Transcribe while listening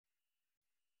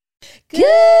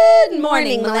Good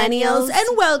morning, millennials,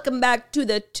 and welcome back to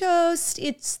the Toast.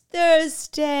 It's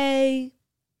Thursday.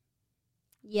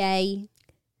 Yay.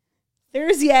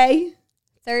 Thursday.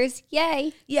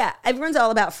 Yay. Yeah, everyone's all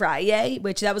about Friday,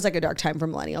 which that was like a dark time for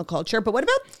millennial culture. But what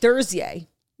about Thursday?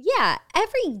 Yeah,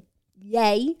 every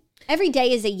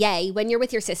day is a yay when you're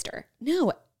with your sister.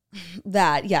 No,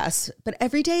 that, yes. But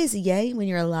every day is a yay when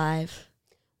you're alive.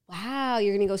 Wow,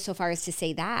 you're going to go so far as to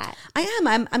say that. I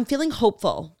am. I'm feeling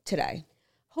hopeful today.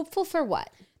 Hopeful for what?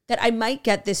 That I might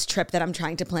get this trip that I'm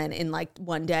trying to plan in like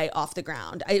one day off the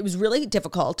ground. It was really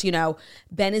difficult. You know,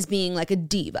 Ben is being like a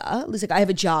diva. He's like, I have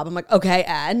a job. I'm like, okay,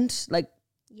 and like.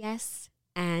 Yes,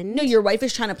 and. No, your wife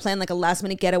is trying to plan like a last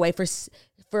minute getaway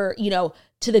for you know,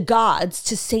 to the gods,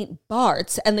 to St.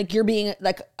 Bart's. And like you're being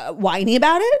like whiny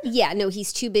about it. Yeah, no,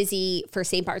 he's too busy for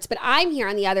St. Bart's. But I'm here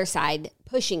on the other side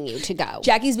pushing you to go.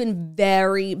 Jackie's been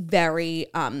very, very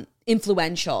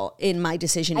influential in my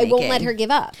decision making. I won't let her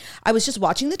give up. I was just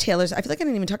watching the Taylors. I feel like I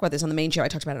didn't even talk about this on the main show. I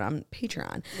talked about it on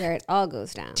Patreon. Where it all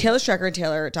goes down. Taylor Strecker and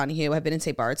Taylor Donahue have been in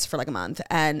St. Bart's for like a month.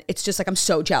 And it's just like, I'm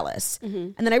so jealous.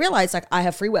 Mm-hmm. And then I realized like I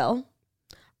have free will.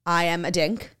 I am a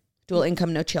dink. Dual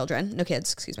income, no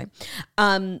kids, excuse me.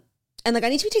 And like, I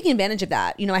need to be taking advantage of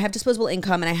that. You know, I have disposable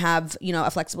income and I have, you know, a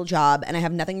flexible job and I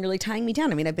have nothing really tying me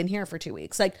down. I mean, I've been here for 2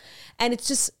 weeks. Like, and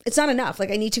it's not enough. Like,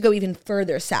 I need to go even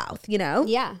further south, you know?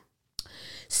 Yeah.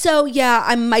 So yeah,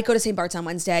 I might go to St. Bart's on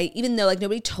Wednesday, even though like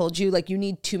nobody told you like you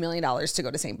need $2 million to go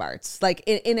to St. Bart's, like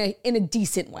in a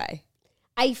decent way.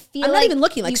 I feel I'm like not even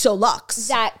looking like so luxe.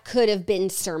 That could have been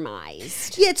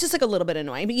surmised. Yeah, it's just like a little bit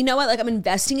annoying. But you know what? Like I'm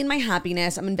investing in my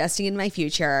happiness. I'm investing in my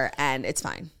future and it's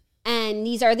fine. And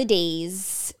these are the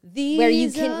days where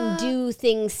you can do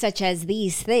things such as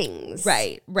these things.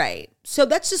 Right. So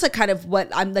that's just like kind of what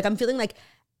I'm feeling like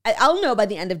I'll know by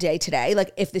the end of day today,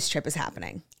 like if this trip is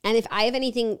happening. And if I have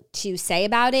anything to say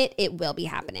about it, it will be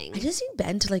happening. I just need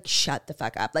Ben to like shut the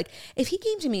fuck up. Like if he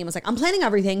came to me and was like, I'm planning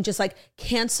everything, just like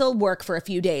cancel work for a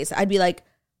few days, I'd be like,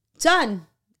 done.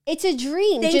 It's a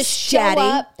dream. Thanks, just show Daddy.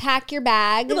 up, pack your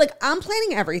bag. No, like I'm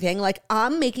planning everything. Like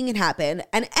I'm making it happen.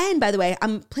 And by the way,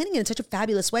 I'm planning it in such a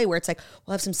fabulous way where it's like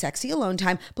we'll have some sexy alone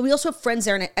time, but we also have friends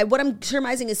there. And what I'm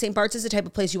surmising is St. Bart's is the type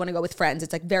of place you want to go with friends.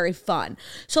 It's like very fun.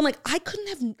 So I'm like, I couldn't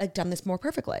have like done this more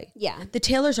perfectly. Yeah. The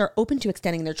Taylors are open to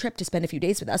extending their trip to spend a few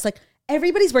days with us. Like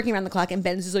everybody's working around the clock and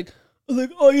Ben's just like,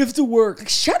 I have to work. Like,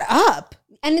 shut up.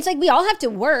 And it's like, we all have to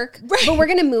work, right. But we're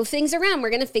going to move things around. We're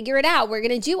going to figure it out. We're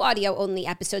going to do audio only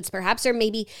episodes perhaps, or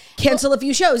maybe cancel a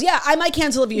few shows. Yeah, I might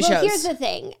cancel a few shows. Here's the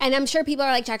thing. And I'm sure people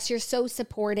are like, Jax, you're so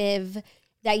supportive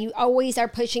that you always are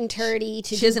pushing Turdy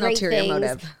to do great things.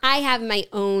 Motive. I have my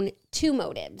own 2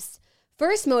 motives.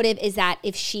 First motive is that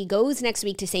if she goes next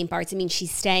week to St. Bart's, it means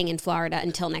she's staying in Florida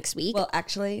until next week. Well,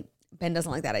 actually, Ben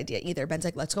doesn't like that idea either. Ben's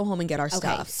like, let's go home and get our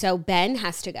stuff. So Ben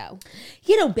has to go.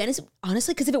 You know, Ben is,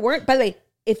 honestly, because if it weren't, by the way,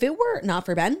 if it were not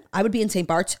for Ben, I would be in St.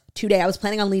 Bart's today. I was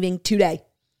planning on leaving today.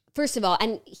 First of all,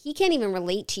 and he can't even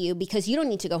relate to you because you don't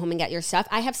need to go home and get your stuff.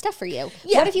 I have stuff for you.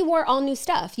 Yeah. What if you wore all new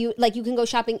stuff? You can go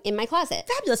shopping in my closet.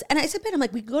 Fabulous. And I said, Ben, I'm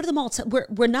like, we can go to the mall.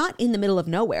 We're not in the middle of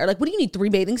nowhere. Like, what do you need? 3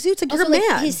 bathing suits? Like, you're a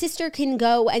man. His sister can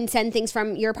go and send things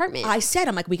from your apartment. I said,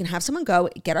 I'm like, we can have someone go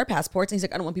get our passports. And he's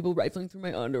like, I don't want people rifling through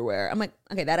my underwear. I'm like,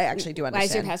 okay, that I actually do understand. Why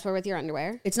is your passport with your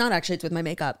underwear? It's not actually. It's with my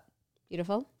makeup.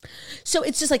 Beautiful. So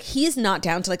it's just like he is not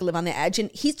down to like live on the edge,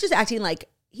 and he's just acting like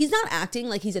he's not acting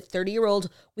like he's a 30-year-old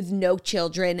with no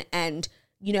children and,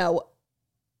 you know,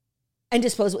 and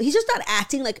disposable. He's just not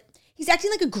acting like he's acting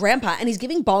like a grandpa, and he's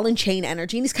giving ball and chain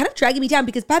energy, and he's kind of dragging me down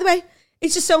because, by the way,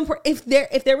 it's just so important.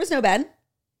 If there was no Ben,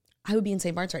 I would be in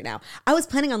St. Bart's right now. I was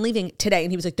planning on leaving today,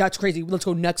 and he was like, that's crazy. Let's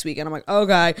go next week. And I'm like,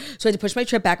 okay. So I had to push my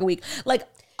trip back a week. Like,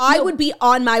 I would be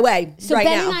on my way so right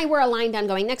Ben now. And I were aligned on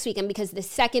going next weekend because the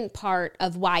second part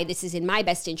of why this is in my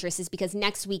best interest is because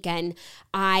next weekend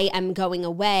I am going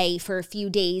away for a few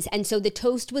days. And so the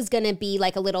Toast was going to be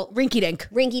like a little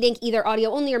rinky-dink, either audio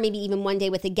only or maybe even one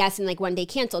day with a guest and like one day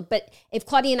canceled. But if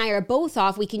Claudia and I are both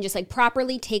off, we can just like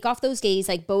properly take off those days,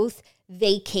 like both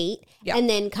vacate and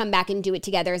then come back and do it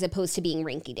together as opposed to being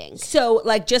rinky-dink. So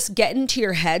like just get into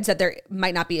your heads that there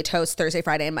might not be a Toast Thursday,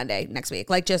 Friday, and Monday next week.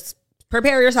 Like just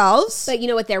prepare yourselves. But you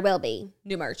know what? There will be.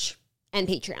 New merch. And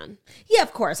Patreon. Yeah,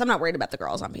 of course. I'm not worried about the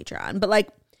girls on Patreon. But like,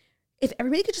 if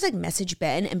everybody could just like message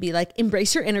Ben and be like,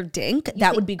 embrace your inner dink,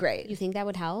 that would be great. You think that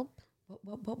would help?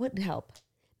 What would help?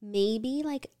 Maybe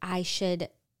like we should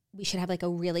have like a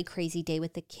really crazy day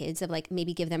with the kids of like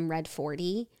maybe give them Red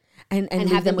 40. And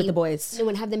leave them with the boys. No,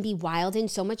 and have them be wild and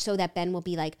so much so that Ben will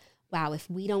be like, wow, if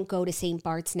we don't go to St.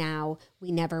 Bart's now,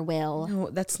 we never will. No,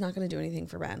 that's not going to do anything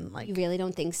for Ben. Like, you really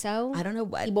don't think so? I don't know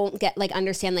what. He won't get like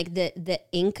understand like the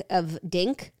ink of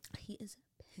dink. he is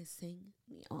pissing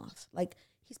me off. Like,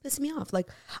 he's pissing me off. Like,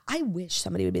 I wish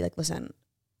somebody would be like, listen,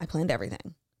 I planned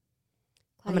everything.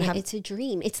 Claudia, it's a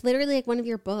dream. It's literally like one of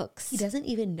your books. He doesn't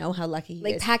even know how lucky he is.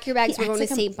 Like, pack your bags, we're going to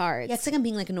St. Bart's. Yeah, it's like I'm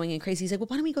being like annoying and crazy. He's like, well,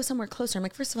 why don't we go somewhere closer? I'm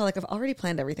like, first of all, like, I've already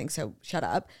planned everything, so shut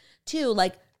up. 2,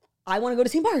 like, I want to go to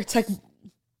St. Bart's. Like,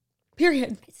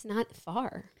 period. It's not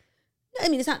far. I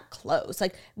mean, it's not close.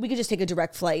 Like, we could just take a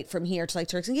direct flight from here to like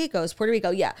Turks and Caicos, Puerto Rico.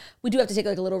 Yeah, we do have to take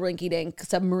like a little rinky-dink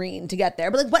submarine to get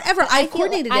there. But like, whatever, I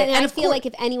coordinated it. And I feel like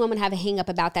if anyone would have a hang up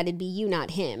about that, it'd be you,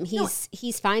 not him.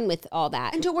 He's fine with all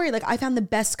that. And don't worry, like, I found the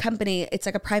best company. It's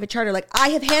like a private charter. Like, I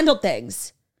have handled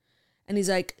things. And he's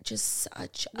like, just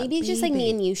such a Maybe it's just like me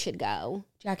and you should go.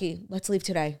 Jackie, let's leave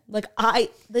today. Like,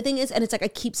 the thing is, and it's like I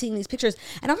keep seeing these pictures,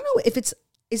 and I don't know if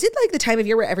is it like the time of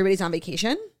year where everybody's on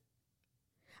vacation?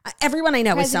 Everyone I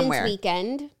know is somewhere.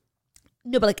 Weekend.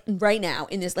 No, but like right now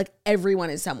in this, like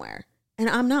everyone is somewhere, and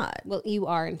I'm not. Well, you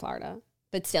are in Florida,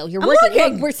 but still, you're working.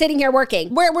 Look, we're sitting here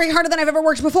working. We're working harder than I've ever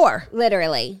worked before.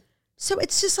 Literally. So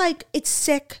it's just like, it's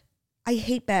sick. I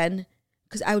hate Ben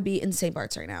because I would be in St.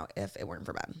 Bart's right now if it weren't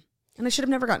for Ben, and I should have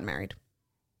never gotten married.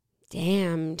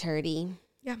 Damn, Turdy.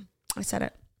 Yeah, I said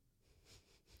it.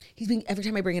 He's being, every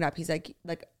time I bring it up, he's like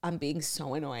I'm being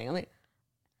so annoying. I'm like,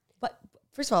 but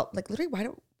first of all, like literally, why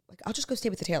don't, like, I'll just go stay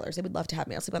with the Taylors. They would love to have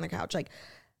me. I'll sleep on their couch. Like,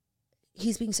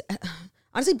 he's being,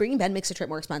 honestly, bringing Ben makes the trip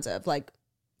more expensive. Like,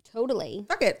 totally.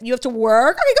 Fuck it. You have to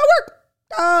work. Okay, go work.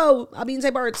 Oh, I'll be in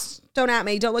St. Bart's. Don't at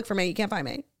me. Don't look for me. You can't find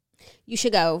me. You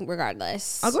should go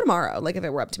regardless. I'll go tomorrow, like if it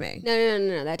were up to me.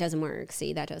 No. That doesn't work.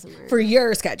 See, that doesn't work. For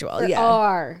your schedule, For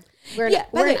yeah.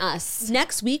 We're in us.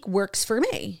 Next week works for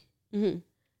me. Mm-hmm.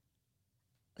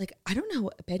 Like, I don't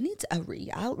know. Ben needs a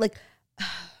reality. Like,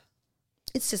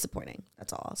 it's disappointing.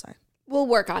 That's all I'll say. We'll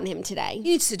work on him today.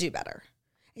 He needs to do better.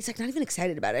 He's like not even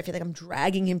excited about it. I feel like I'm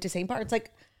dragging him to St. Bart's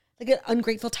like an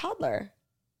ungrateful toddler.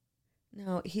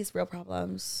 No, he's real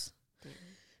problems.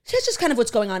 So that's just kind of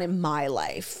what's going on in my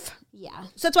life. Yeah.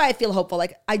 So that's why I feel hopeful.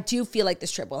 Like, I do feel like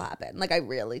this trip will happen. Like, I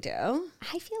really do.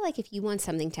 I feel like if you want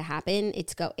something to happen,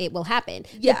 it will happen.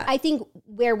 Yeah. But I think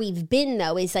where we've been,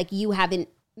 though, is like you haven't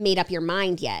made up your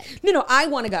mind yet. No, I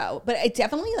want to go. But it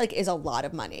definitely, like, is a lot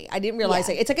of money. I didn't realize,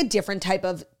 like, it's like a different type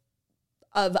of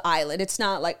island. It's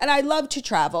not like, and I love to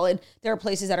travel, and there are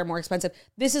places that are more expensive.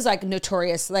 This is like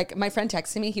notorious. Like, my friend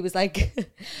texted me, he was like,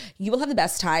 you will have the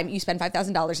best time. You spend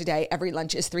 $5,000 a day. Every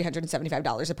lunch is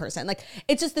 $375 a person. Like,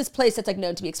 it's just this place that's like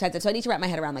known to be expensive. So I need to wrap my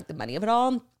head around like the money of it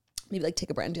all. Maybe like take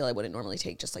a brand deal I wouldn't normally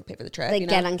take, just like pay for the trip. Like, you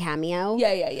know? Get on Cameo.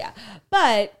 Yeah.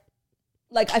 But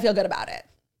like, I feel good about it.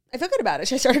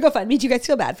 Should I start a GoFundMe? Do you guys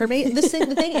feel bad for me? The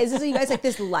thing is you guys, like,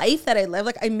 this life that I live,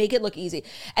 like, I make it look easy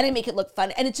and I make it look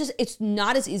fun. And it's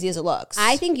not as easy as it looks.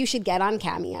 I think you should get on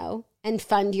Cameo and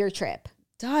fund your trip.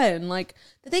 Done. Like,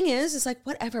 the thing is like,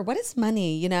 whatever. What is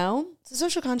money, you know? It's a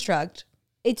social construct.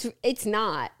 It's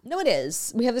not. No, it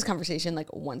is. We have this conversation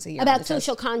like once a year. About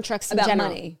social constructs in about general.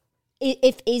 Money.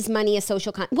 Is money a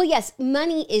social well, yes,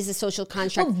 money is a social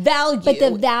construct. Well, value. But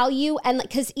the value, and like,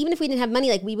 because even if we didn't have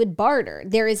money, like, we would barter.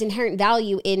 There is inherent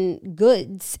value in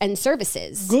goods and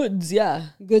services. Goods, yeah.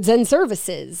 Goods and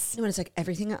services. No, and it's like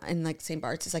everything in like St.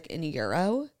 Bart's is like in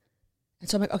euro. And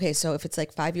so I'm like, okay, so if it's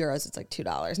like €5, it's like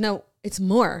 $2. No, it's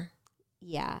more.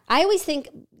 Yeah. I always think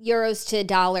euros to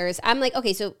dollars. I'm like,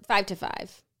 okay, so 5 to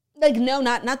 5. Like, no,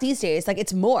 not these days. Like,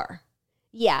 it's more.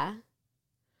 Yeah.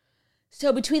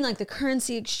 So between like the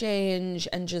currency exchange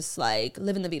and just like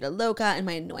living the vida loca and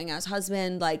my annoying ass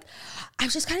husband, like, I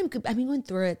was just kind of, going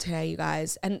through it today, you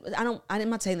guys. And I'm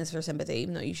not saying this for sympathy,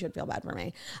 even though you should feel bad for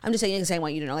me. I'm just saying, because I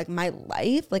want you to know, like, my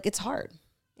life, like, it's hard.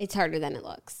 It's harder than it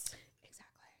looks.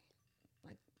 Exactly.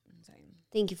 Like, I'm saying.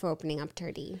 Thank you for opening up,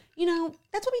 Turdy. You know,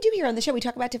 that's what we do here on the show. We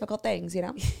talk about difficult things, you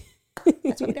know?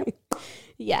 That's what we do.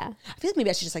 Yeah. I feel like maybe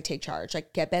I should just like take charge,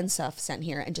 like get Ben stuff sent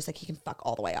here and just like he can fuck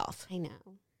all the way off. I know.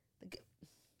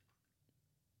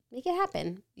 Make it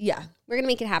happen. Yeah. We're going to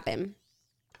make it happen.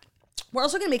 We're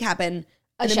also going to make happen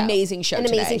an amazing show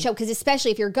today. Amazing show, because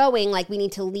especially if you're going, like, we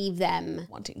need to leave them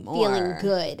wanting more. Feeling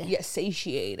good. Yeah,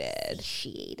 satiated.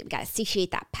 We got to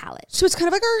satiate that palate. So it's kind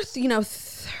of like our,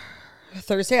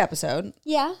 Thursday episode.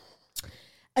 Yeah.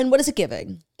 And what is it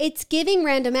giving? It's giving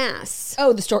random ass.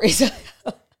 Oh, the stories.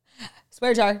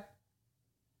 Swear jar.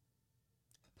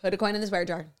 Put a coin in the swear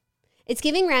jar. It's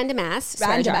giving random ass.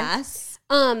 Random ass.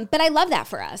 But I love that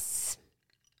for us.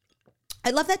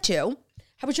 I love that too.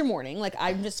 How was your morning? Like,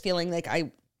 I'm just feeling like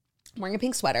I'm wearing a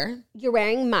pink sweater. You're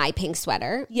wearing my pink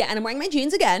sweater. Yeah, and I'm wearing my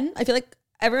jeans again. I feel like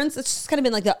it's just kind of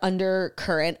been like the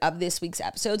undercurrent of this week's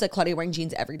episodes. Like, Claudia wearing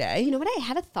jeans every day. You know what? I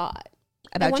had a thought.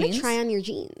 About jeans? I want to try on your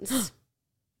jeans.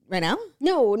 Right now?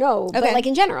 No. Okay. But like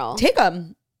in general. Take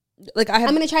them. Like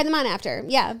I'm going to try them on after.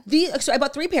 Yeah. So I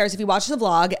bought 3 pairs. If you watch the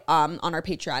vlog on our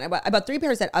Patreon, I bought 3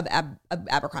 pairs of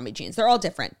Abercrombie jeans. They're all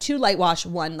different. 2 light wash,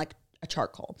 1 like a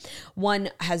charcoal. One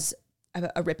has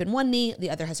a rip in one knee. The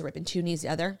other has a rip in 2 knees. The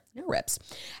other, no rips.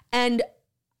 And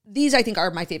these I think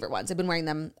are my favorite ones.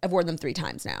 I've worn them 3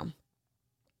 times now.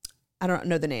 I don't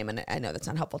know the name, and I know that's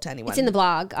not helpful to anyone. It's in the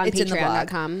blog on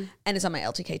patreon.com. And it's on my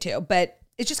LTK too. But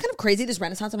it's just kind of crazy, this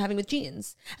renaissance I'm having with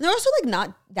jeans. And they're also like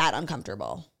not that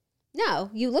uncomfortable.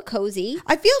 No, you look cozy.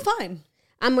 I feel fine.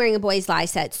 I'm wearing a Boys Lie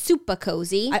set, super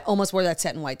cozy. I almost wore that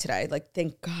set in white today. Like,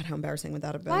 thank God, how embarrassing would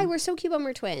that have been. Why? We're so cute when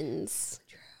we're twins.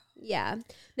 Yeah.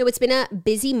 No, it's been a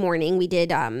busy morning. We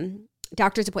did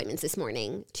doctor's appointments this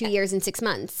morning, 2 years and 6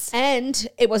 months. And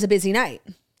it was a busy night.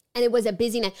 And it was a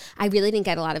busy night. I really didn't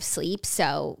get a lot of sleep,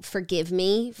 so forgive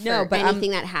me for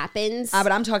anything that happens.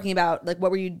 But I'm talking about, like, what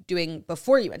were you doing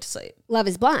before you went to sleep? Love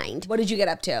is Blind. What did you get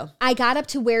up to? I got up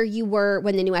to where you were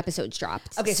when the new episodes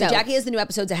dropped. Okay, so Jackie has the new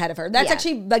episodes ahead of her. That's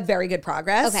actually, like, very good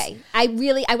progress. Okay.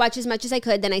 I watched as much as I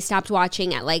could, then I stopped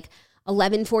watching at, like,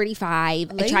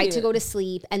 11:45. I tried to go to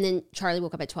sleep, and then Charlie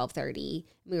woke up at 12:30.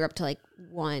 We were up to like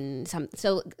 1 something.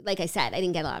 So, like I said, I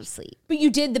didn't get a lot of sleep. But you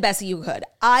did the best that you could.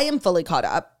 I am fully caught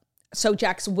up. So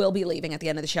Jax will be leaving at the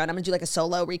end of the show, and I'm going to do like a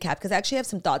solo recap because I actually have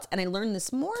some thoughts. And I learned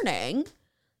this morning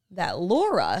that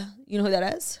Laura, you know who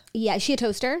that is? Yeah, is she a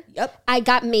toaster? Yep. I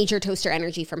got major toaster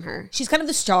energy from her. She's kind of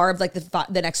the star of like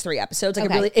the next 3 episodes.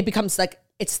 Like it becomes like,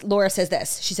 it's Laura says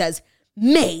this. She says,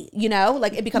 me, you know,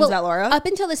 like it becomes about Laura. Up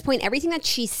until this point, everything that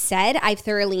she said, I've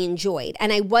thoroughly enjoyed.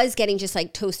 And I was getting just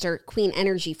like toaster queen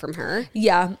energy from her.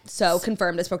 Yeah. So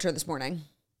confirmed. I spoke to her this morning.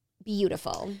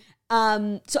 Beautiful.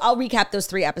 So I'll recap those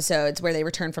 3 episodes where they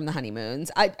return from the honeymoons.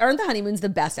 Aren't the honeymoons the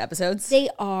best episodes? They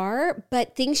are,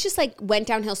 but things just like went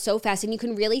downhill so fast, and you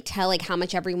can really tell like how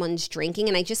much everyone's drinking.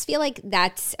 And I just feel like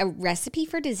that's a recipe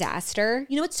for disaster.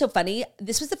 You know what's so funny?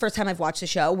 This was the first time I've watched a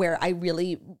show where I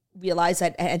really realized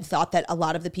that and thought that a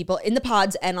lot of the people in the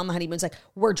pods and on the honeymoons like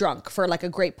were drunk for like a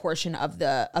great portion of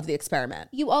the experiment.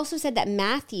 You also said that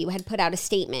Matthew had put out a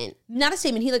statement. Not a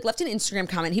statement. He like left an Instagram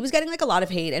comment. He was getting like a lot of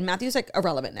hate, and Matthew's like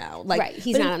irrelevant now. Like, right.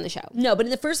 He's not on the show. No, but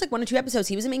in the first like 1 or 2 episodes,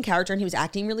 he was a main character and he was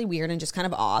acting really weird and just kind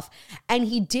of off. And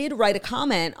he did write a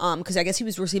comment because I guess he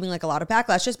was receiving like a lot of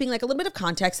backlash, just being like a little bit of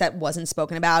context that wasn't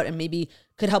spoken about and maybe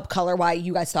could help color why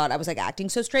you guys thought I was like acting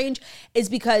so strange, is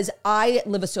because I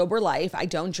live a sober life. I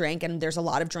don't drink, and there's a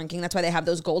lot of drinking. That's why they have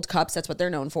those gold cups. That's what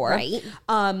they're known for. Right.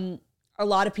 A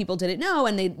lot of people didn't know,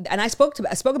 and I spoke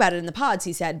about it in the pods.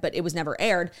 He said, but it was never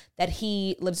aired, that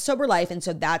he lives a sober life, and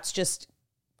so that's just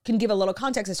can give a little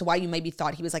context as to why you maybe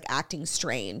thought he was like acting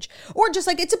strange, or just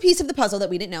like it's a piece of the puzzle that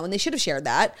we didn't know, and they should have shared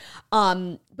that.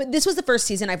 But this was the first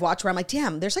season I've watched where I'm like,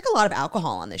 damn, there's like a lot of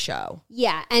alcohol on this show.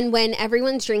 Yeah, and when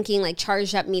everyone's drinking, like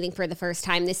charged up meeting for the first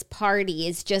time, this party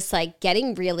is just like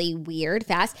getting really weird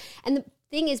fast. And the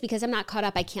thing is, because I'm not caught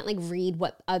up, I can't like read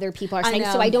what other people are saying,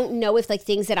 so I don't know if like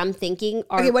things that I'm thinking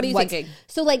are. Okay, what are you thinking?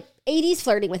 So like 80's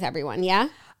flirting with everyone, yeah.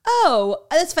 Oh,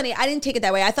 that's funny. I didn't take it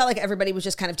that way. I thought like everybody was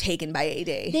just kind of taken by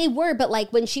AD. They were, but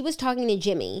like when she was talking to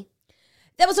Jimmy,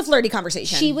 that was a flirty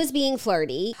conversation. She was being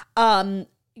flirty.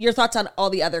 Your thoughts on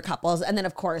all the other couples, and then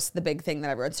of course the big thing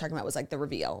that everyone's talking about was like the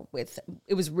reveal.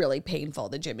 It was really painful,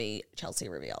 the Jimmy Chelsea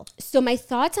reveal. So my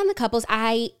thoughts on the couples,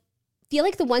 I feel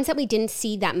like the ones that we didn't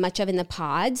see that much of in the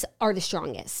pods are the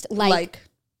strongest, like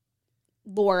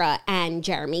Laura and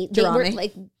Jeremy. They were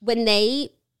like when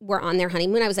they were on their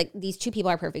honeymoon, I was like, these 2 people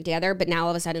are perfect together. But now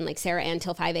all of a sudden, like Sarah Ann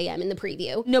till 5 a.m. in the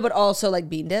preview. No, but also like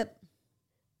Bean Dip.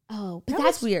 Oh, but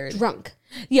that's weird. Drunk.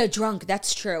 Yeah, drunk.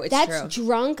 That's true. That's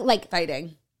drunk. Like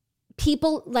fighting.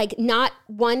 People like not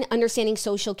 1, understanding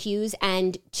social cues,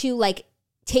 and 2, like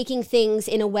taking things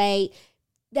in a way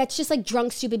that's just like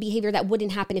drunk, stupid behavior that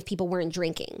wouldn't happen if people weren't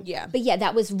drinking. Yeah. But yeah,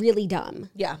 that was really dumb.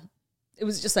 Yeah. It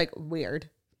was just like weird.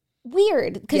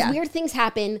 Because weird things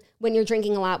happen when you're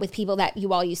drinking a lot with people that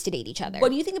you all used to date each other. What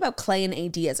do you think about Clay and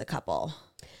AD as a couple?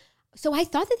 So I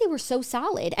thought that they were so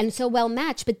solid and so well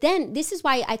matched. But then this is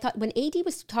why I thought when AD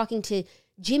was talking to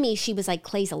Jimmy, she was like,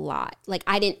 Clay's a lot. Like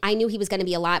I knew he was going to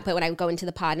be a lot, but when I would go into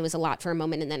the pod, it was a lot for a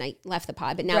moment, and then I left the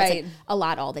pod. But now it's like a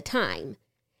lot all the time.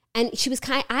 And she was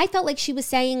I felt like she was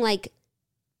saying like,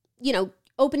 you know,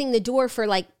 opening the door for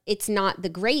like, it's not the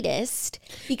greatest,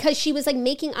 because she was like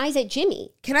making eyes at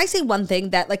Jimmy. Can I say one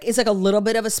thing that like is like a little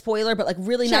bit of a spoiler, but like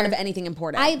really not of anything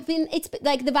important? It's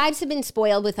like the vibes have been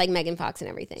spoiled with like Megan Fox and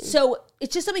everything. So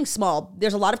it's just something small.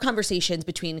 There's a lot of conversations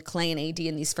between Clay and AD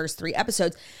in these first 3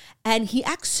 episodes. And he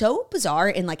acts so bizarre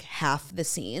in like half the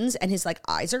scenes, and his like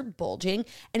eyes are bulging,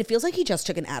 and it feels like he just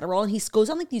took an Adderall, and he goes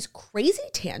on like these crazy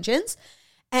tangents.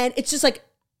 And it's just like,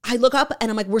 I look up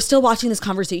and I'm like, we're still watching this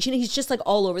conversation. And he's just like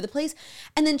all over the place.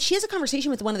 And then she has a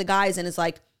conversation with one of the guys and is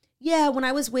like, yeah, when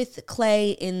I was with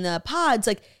Clay in the pods,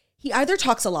 like he either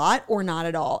talks a lot or not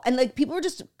at all. And like people were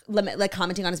just like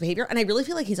commenting on his behavior. And I really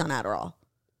feel like he's on Adderall.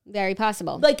 Very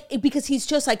possible. Like, because he's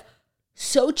just like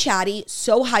so chatty,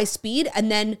 so high speed,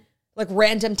 and then like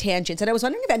random tangents. And I was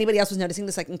wondering if anybody else was noticing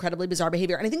this like incredibly bizarre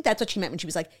behavior. And I think that's what she meant when she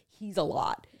was like, he's a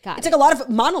lot. It's like a lot of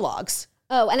monologues.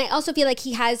 Oh, and I also feel like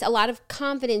he has a lot of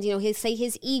confidence, you know,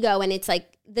 his ego, and it's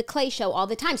like the Clay show all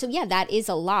the time. So yeah, that is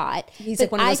a lot. He's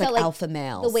like one of those like alpha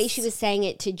males. The way she was saying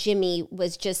it to Jimmy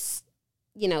was just,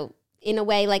 you know, in a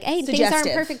way like, hey, suggestive.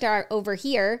 Things aren't perfect over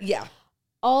here. Yeah.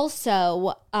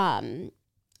 Also,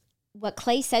 what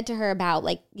Clay said to her about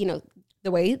like, you know,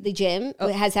 the way the gym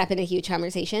has happened a huge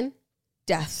conversation.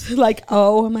 Death. Like,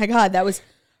 oh my God, that was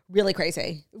really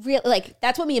crazy. Like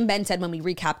that's what me and Ben said when we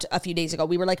recapped a few days ago.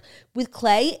 We were like, with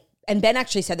Clay, and Ben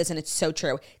actually said this and it's so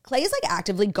true. Clay is like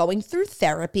actively going through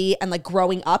therapy and like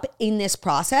growing up in this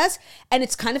process. And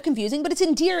it's kind of confusing, but it's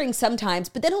endearing sometimes.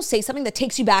 But then he'll say something that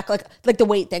takes you back, like the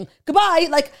weight thing. Goodbye.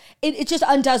 Like it just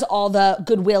undoes all the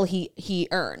goodwill he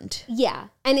earned. Yeah.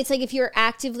 And it's like if you're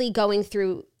actively going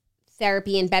through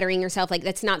therapy and bettering yourself, like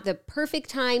that's not the perfect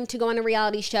time to go on a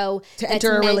reality show, to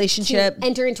enter a relationship,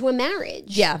 enter into a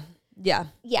marriage. Yeah.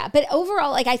 But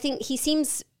overall, like I think he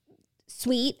seems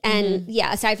sweet, and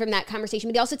aside from that conversation,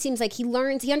 but he also seems like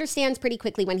he understands pretty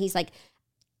quickly when he's like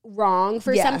wrong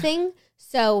for something.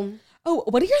 So,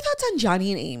 what are your thoughts on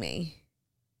Johnny and Amy?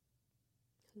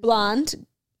 Blonde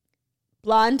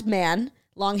man,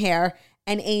 long hair.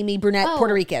 And Amy, brunette,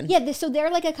 Puerto Rican. Yeah, so they're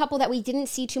like a couple that we didn't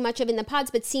see too much of in the pods,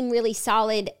 but seem really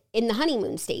solid in the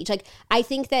honeymoon stage. Like, I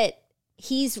think that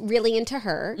he's really into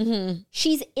her. Mm-hmm.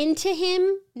 She's into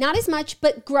him, not as much,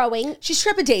 but growing. She's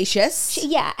trepidatious.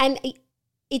 And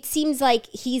it seems like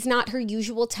he's not her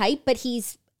usual type, but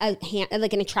he's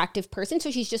like an attractive person. So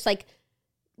she's just like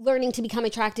learning to become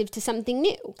attractive to something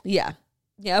new. Yeah.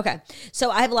 Yeah, okay.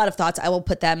 So I have a lot of thoughts. I will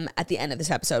put them at the end of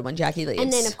this episode when Jackie leaves.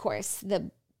 And then, of course,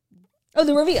 the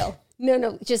reveal.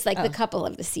 No, just like the couple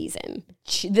of the season.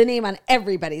 The name on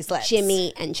everybody's lips.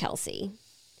 Jimmy and Chelsea.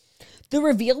 The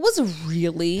reveal was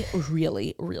really,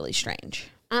 really, really strange.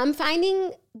 I'm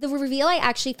finding the reveal I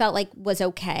actually felt like was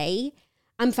okay.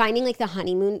 I'm finding like the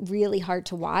honeymoon really hard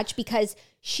to watch because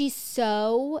she's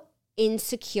so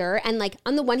insecure. And like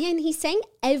on the one hand, he's saying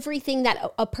everything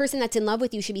that a person that's in love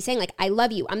with you should be saying. Like, I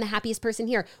love you. I'm the happiest person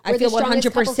here. I feel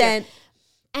 100%.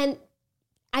 And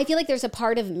I feel like there's a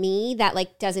part of me that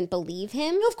like doesn't believe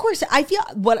him. No, of course, I feel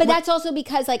but that's also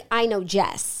because like I know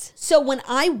Jess. So when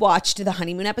I watched the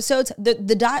honeymoon episodes,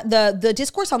 the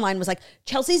discourse online was like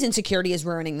Chelsea's insecurity is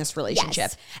ruining this relationship.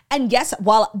 Yes. And yes,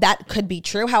 while that could be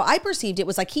true, how I perceived it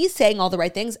was like he's saying all the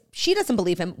right things. She doesn't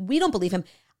believe him. We don't believe him.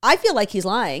 I feel like he's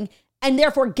lying and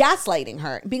therefore gaslighting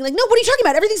her, being like, "No, what are you talking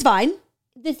about? Everything's fine."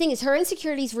 The thing is, her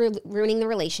insecurity is ruining the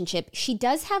relationship. She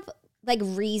does have like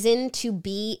reason to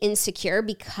be insecure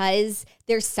because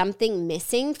there's something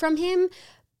missing from him.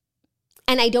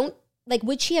 And I don't like,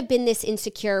 would she have been this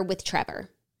insecure with Trevor?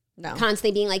 No.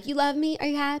 Constantly being like, you love me? Are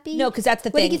you happy? No, because that's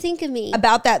the thing. What do you think of me?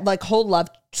 About that like whole love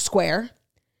square.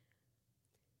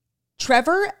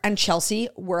 Trevor and Chelsea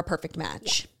were a perfect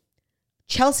match. Yeah.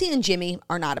 Chelsea and Jimmy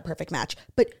are not a perfect match.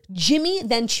 But Jimmy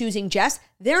then choosing Jess,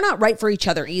 they're not right for each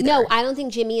other either. No, I don't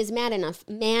think Jimmy is man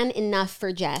enough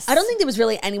for Jess. I don't think there was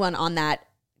really anyone on that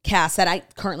cast that I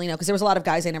currently know, because there was a lot of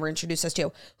guys they never introduced us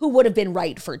to who would have been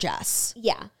right for Jess.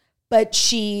 Yeah. But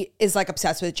she is like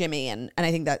obsessed with Jimmy, and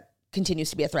I think that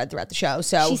continues to be a thread throughout the show.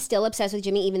 So she's still obsessed with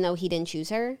Jimmy even though he didn't choose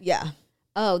her? Yeah.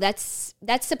 Oh, that's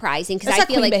surprising, because I feel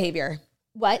queen like behavior.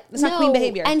 What? It's not queen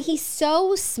behavior. And he's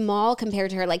so small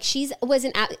compared to her. Like he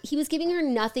was giving her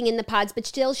nothing in the pods, but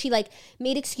still she like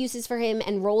made excuses for him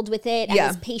and rolled with it and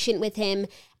was patient with him.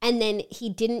 And then he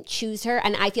didn't choose her.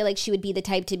 And I feel like she would be the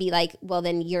type to be like, well,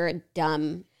 then you're a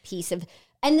dumb piece of.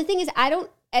 And the thing is,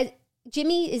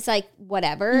 Jimmy is like,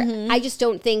 whatever. Mm-hmm. I just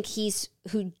don't think he's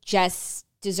who Jess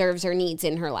deserves or needs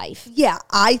in her life. Yeah.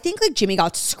 I think like Jimmy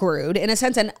got screwed in a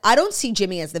sense. And I don't see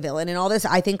Jimmy as the villain in all this.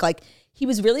 I think like he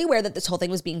was really aware that this whole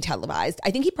thing was being televised.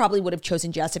 I think he probably would have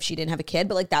chosen Jess if she didn't have a kid,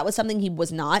 but like that was something he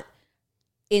was not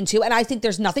into. And I think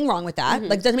there's nothing wrong with that. Mm-hmm.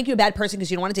 Like it doesn't make you a bad person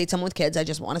because you don't want to date someone with kids. I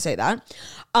just want to say that.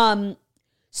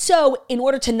 So in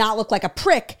order to not look like a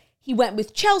prick, he went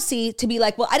with Chelsea to be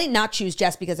like, well, I did not choose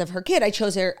Jess because of her kid. I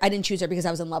didn't choose her because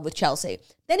I was in love with Chelsea.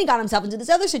 Then he got himself into this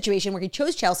other situation where he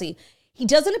chose Chelsea. He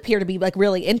doesn't appear to be like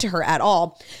really into her at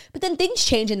all. But then things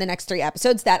change in the next 3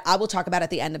 episodes that I will talk about at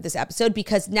the end of this episode,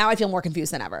 because now I feel more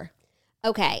confused than ever.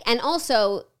 Okay. And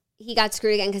also he got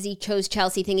screwed again because he chose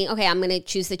Chelsea thinking, okay, I'm going to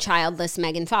choose the childless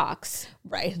Megan Fox.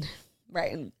 Right.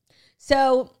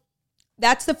 So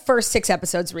that's the first 6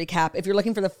 episodes recap. If you're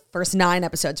looking for the first 9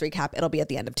 episodes recap, it'll be at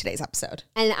the end of today's episode.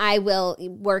 And I will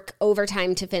work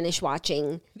overtime to finish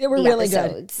watching. They were really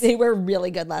episodes. Good. They were really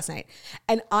good last night.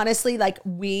 And honestly, like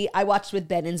I watched with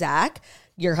Ben and Zach,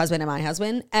 your husband and my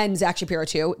husband, and Zach Shapiro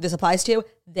too. This applies to.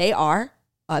 They are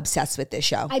obsessed with this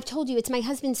show. I've told you, it's my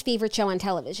husband's favorite show on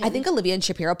television. I think Olivia and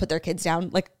Shapiro put their kids down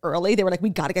like early. They were like, we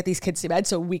got to get these kids to bed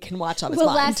so we can watch on this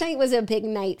blind. Last night was a big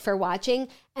night for watching.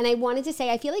 And I wanted to say,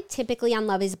 I feel like typically on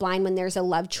Love is Blind, when there's a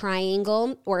love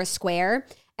triangle or a square,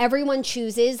 everyone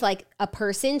chooses like a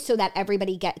person so that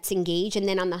everybody gets engaged. And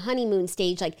then on the honeymoon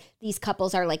stage, like these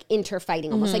couples are like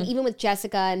interfighting almost. Like even with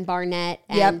Jessica and Barnett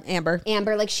and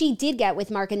Amber, like she did get with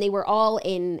Mark and they were all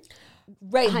in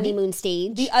honeymoon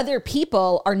stage. The other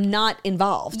people are not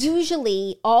involved.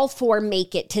 Usually all 4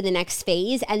 make it to the next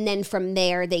phase and then from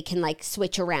there they can like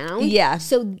switch around. Yeah.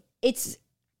 So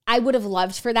I would have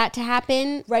loved for that to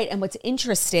happen. Right. And what's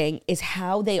interesting is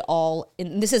how they all,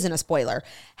 and this isn't a spoiler,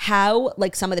 how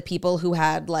like some of the people who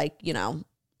had like, you know,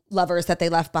 lovers that they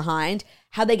left behind,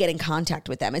 how they get in contact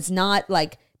with them. It's not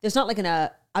like, there's not like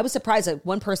I was surprised that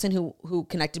one person who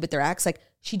connected with their ex, like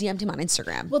she DM'd him on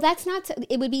Instagram. Well,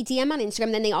 it would be DM on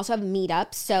Instagram. Then they also have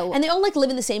meetups. So, and they all like live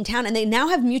in the same town and they now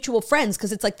have mutual friends.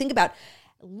 Cause it's like, think about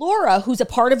Laura, who's a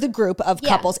part of the group of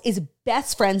couples, is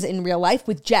best friends in real life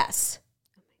with Jess.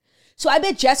 So I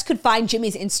bet Jess could find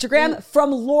Jimmy's Instagram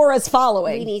from Laura's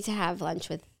following. We need to have lunch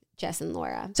with Jess and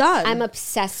Laura. Done. I'm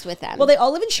obsessed with them. Well, they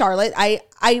all live in Charlotte.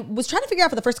 I was trying to figure out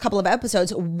for the first couple of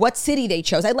episodes what city they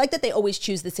chose. I like that they always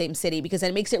choose the same city because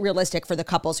it makes it realistic for the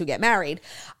couples who get married.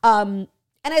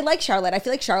 And I like Charlotte. I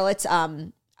feel like Charlotte's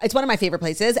it's one of my favorite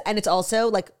places. And it's also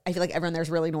like, I feel like everyone there is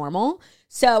really normal.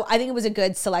 So I think it was a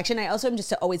good selection. I also am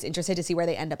just always interested to see where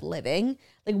they end up living.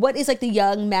 Like what is like the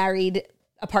young married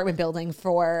apartment building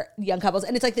for young couples.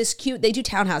 And it's like this cute, they do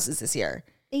townhouses this year.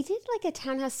 They did like a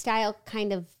townhouse style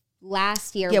kind of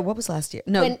last year. Yeah, what was last year?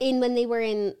 No. When they were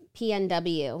in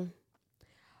PNW.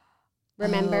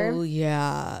 Remember? Oh,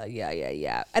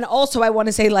 yeah. And also I want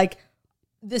to say like,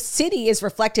 the city is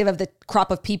reflective of the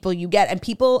crop of people you get. And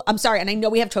people, I'm sorry, and I know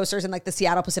we have toasters in like the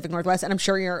Seattle Pacific Northwest, and I'm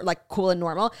sure you're like cool and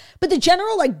normal, but the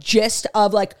general like gist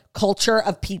of like culture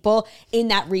of people in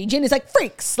that region is like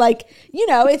freaks. Like, you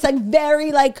know, it's like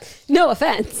very like, no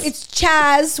offense. It's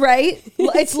Chaz, right?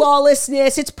 It's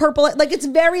lawlessness. It's purple. Like it's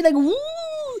very like, woo.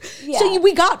 Yeah. So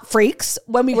we got freaks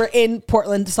when we were in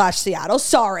Portland/Seattle.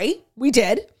 Sorry, we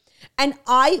did. And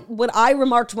what I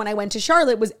remarked when I went to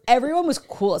Charlotte was everyone was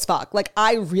cool as fuck. Like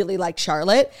I really liked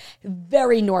Charlotte.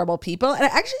 Very normal people. And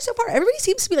actually so far, everybody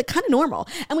seems to be like kind of normal.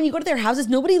 And when you go to their houses,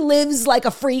 nobody lives like a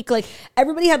freak. Like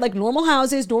everybody had like normal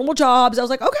houses, normal jobs. I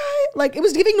was like, okay, like it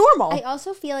was giving normal. I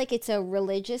also feel like it's a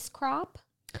religious crop.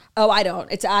 Oh, I don't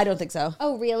think so.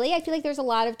 Oh, really? I feel like there's a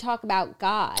lot of talk about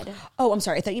God. Oh, I'm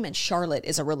sorry. I thought you meant Charlotte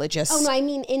is a religious. Oh, no, I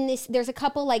mean in this, there's a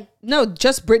couple like. No,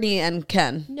 just Brittany and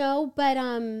Ken. No, but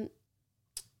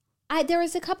there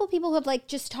was a couple people who have like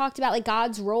just talked about like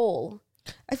God's role.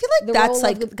 I feel like that's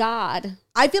like with God.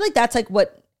 I feel like that's like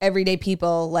what everyday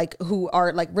people like who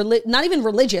are like not even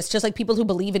religious, just like people who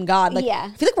believe in God. Like, yeah.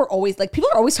 I feel like we're always like people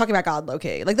are always talking about God,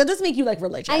 low-key. Like that doesn't make you like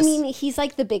religious. I mean, he's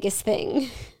like the biggest thing.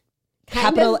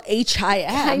 Capital HIM.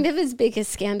 Kind of as big as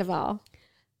Scandival.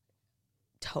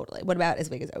 Totally. What about as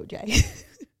big as OJ?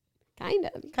 Kind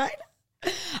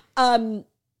of.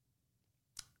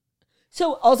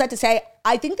 So all that to say,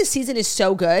 I think the season is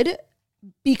so good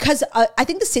because I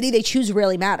think the city they choose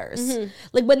really matters. Mm-hmm.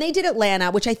 Like when they did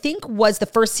Atlanta, which I think was the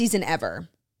first season ever,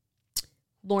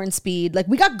 Lauren Speed, like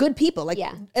we got good people. Like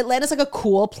Atlanta's like a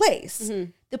cool place.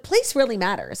 Mm-hmm. The place really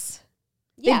matters.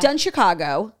 Yeah. They've done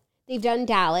Chicago. They've done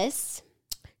Dallas.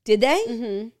 Did they?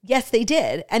 Mm-hmm. Yes, they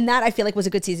did. And that I feel like was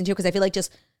a good season too because I feel like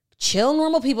just chill,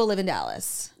 normal people live in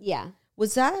Dallas. Yeah.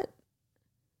 Was that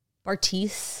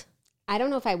Bartice? I don't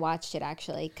know if I watched it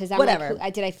actually because whatever.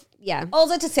 Yeah. All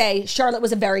that to say, Charlotte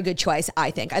was a very good choice.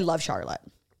 I think I love Charlotte.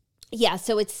 Yeah,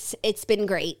 so it's been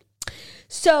great.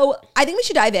 So I think we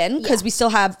should dive in because we still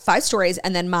have 5 stories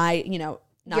and then my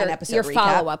 9-episode recap.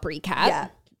 Follow-up recap. Yeah,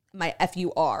 my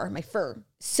FUR, my fur.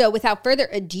 So without further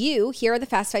ado, here are the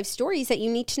Fast 5 stories that you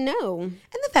need to know. And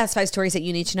the Fast 5 stories that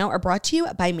you need to know are brought to you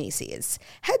by Macy's.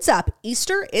 Heads up,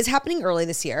 Easter is happening early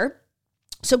this year.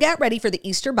 So get ready for the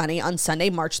Easter Bunny on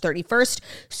Sunday, March 31st.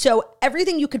 So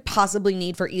everything you could possibly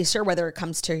need for Easter, whether it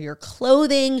comes to your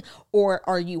clothing or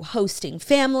are you hosting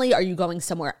family, are you going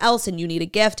somewhere else and you need a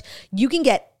gift, you can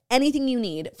get anything you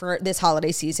need for this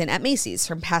holiday season at Macy's,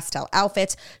 from pastel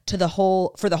outfits to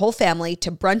for the whole family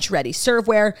to brunch-ready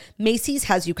serveware. Macy's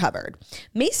has you covered.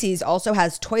 Macy's also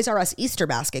has Toys R Us Easter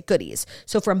basket goodies.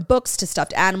 So from books to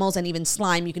stuffed animals and even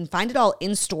slime, you can find it all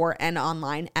in-store and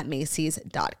online at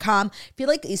Macys.com. I feel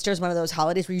like Easter is one of those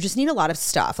holidays where you just need a lot of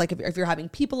stuff. Like if you're having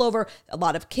people over, a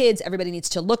lot of kids, everybody needs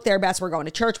to look their best. We're going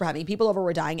to church, we're having people over,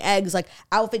 we're dyeing eggs, like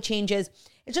outfit changes.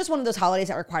 It's just one of those holidays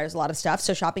that requires a lot of stuff.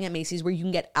 So shopping at Macy's, where you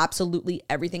can get absolutely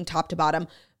everything top to bottom: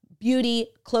 beauty,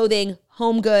 clothing,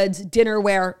 home goods,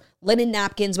 dinnerware, linen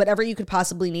napkins, whatever you could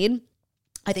possibly need.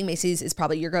 I think Macy's is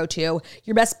probably your go-to,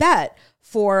 your best bet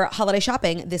for holiday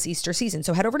shopping this Easter season.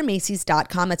 So head over to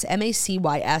Macys.com. That's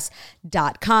Macys.com.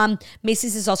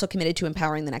 Macy's is also committed to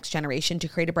empowering the next generation to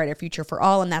create a brighter future for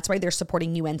all, and that's why they're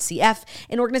supporting UNCF,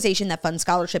 an organization that funds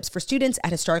scholarships for students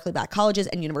at historically Black colleges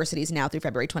and universities now through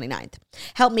February 29th.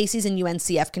 Help Macy's and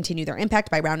UNCF continue their impact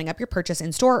by rounding up your purchase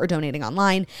in store or donating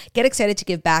online. Get excited to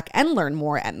give back and learn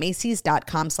more at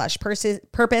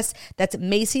Macys.com/purpose. That's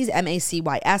Macys,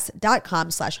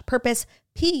 Macys.com/purpose.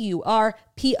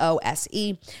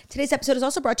 PURPOSE. Today's episode is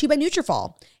also brought to you by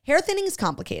Nutrafol. Hair thinning is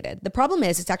complicated. The problem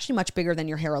is it's actually much bigger than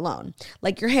your hair alone.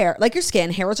 Like your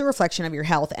skin, hair is a reflection of your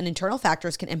health, and internal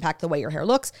factors can impact the way your hair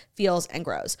looks, feels, and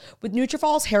grows. With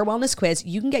Nutrafol's Hair Wellness Quiz,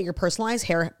 you can get your personalized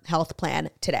hair health plan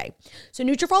today. So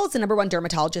Nutrafol is the #1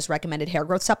 dermatologist recommended hair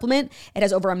growth supplement.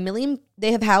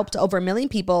 They have helped over 1 million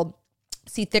people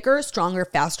see thicker, stronger,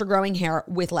 faster growing hair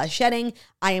with less shedding.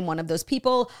 I am one of those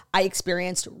people. I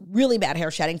experienced really bad hair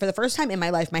shedding for the first time in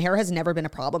my life. My hair has never been a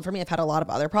problem for me. I've had a lot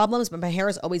of other problems, but my hair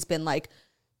has always been like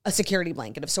a security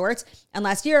blanket of sorts. And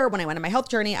last year, when I went on my health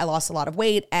journey, I lost a lot of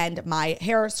weight and my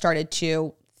hair started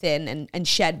to thin and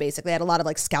shed. Basically, I had a lot of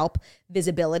like scalp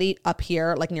visibility up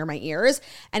here, like near my ears,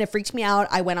 and it freaked me out.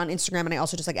 I went on Instagram and I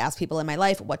also just like asked people in my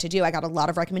life what to do. I got a lot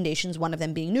of recommendations, one of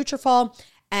them being Nutrafol,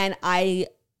 and I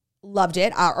loved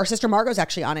it. Our sister Margot's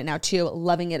actually on it now too,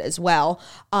 loving it as well.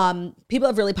 People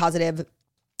have really positive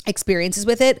experiences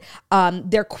with it.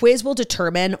 Their quiz will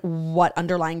determine what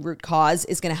underlying root cause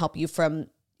is going to help you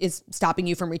is stopping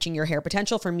you from reaching your hair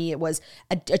potential. For me, it was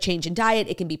a change in diet.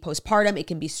 It can be postpartum. It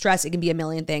can be stress. It can be a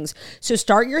million things. So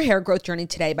start your hair growth journey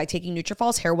today by taking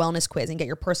Nutrafol's Hair Wellness Quiz and get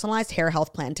your personalized hair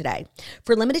health plan today.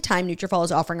 For a limited time, Nutrafol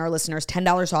is offering our listeners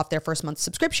 $10 off their first month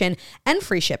subscription and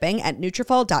free shipping at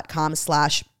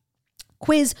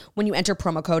Nutrafol.com/quiz when you enter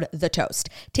promo code THETOAST.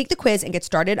 Take the quiz and get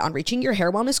started on reaching your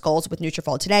hair wellness goals with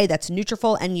Nutrafol today. That's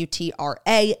Nutrafol,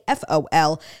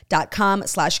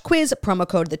 Nutrafol.com/quiz, promo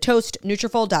code THETOAST,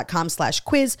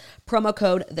 Nutrafol.com/quiz, promo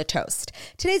code THETOAST.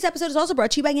 Today's episode is also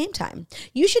brought to you by Game Time.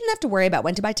 You shouldn't have to worry about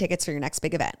when to buy tickets for your next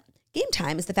big event. Game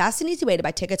Time is the fast and easy way to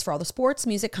buy tickets for all the sports,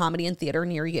 music, comedy, and theater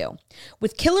near you.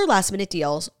 With killer last-minute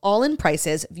deals, all-in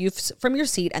prices, views from your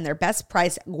seat, and their best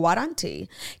price guarantee,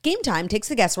 Game Time takes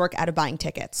the guesswork out of buying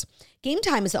tickets. Game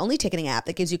Time is the only ticketing app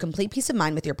that gives you complete peace of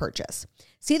mind with your purchase.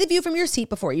 See the view from your seat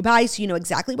before you buy so you know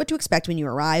exactly what to expect when you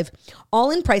arrive.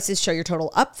 All-in prices show your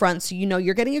total up front so you know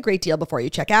you're getting a great deal before you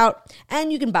check out.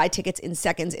 And you can buy tickets in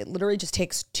seconds. It literally just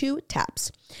takes 2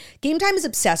 taps. Game Time is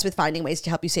obsessed with finding ways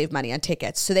to help you save money on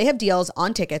tickets. So they have deals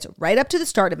on tickets right up to the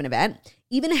start of an event,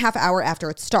 even a half hour after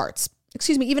it starts.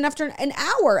 Even after an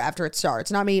hour after it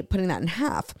starts. Not me putting that in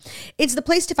half. It's the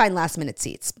place to find last-minute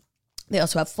seats. They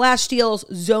also have flash deals,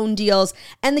 zone deals,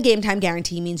 and the Game Time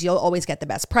guarantee means you'll always get the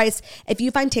best price. If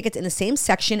you find tickets in the same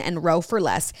section and row for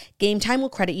less, Game Time will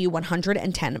credit you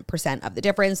 110% of the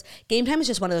difference. Game Time is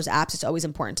just one of those apps it's always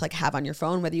important to have on your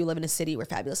phone, whether you live in a city where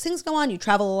fabulous things go on, you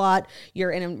travel a lot,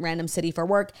 you're in a random city for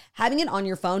work. Having it on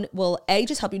your phone will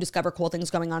just help you discover cool things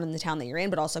going on in the town that you're in,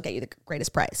 but also get you the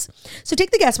greatest price. So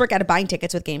take the guesswork out of buying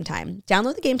tickets with Game Time.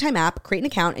 Download the Game Time app, create an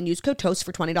account, and use code TOAST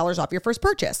for $20 off your first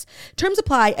purchase. Terms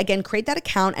apply. Again, create that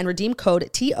account and redeem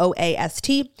code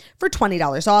TOAST for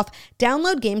 $20 off.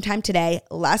 Download Game Time today.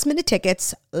 Last minute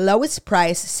tickets, lowest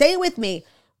price. Say it with me.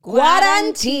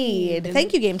 Guaranteed.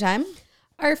 Thank you, Game Time.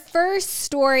 Our first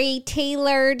story,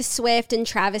 Taylor Swift and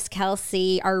Travis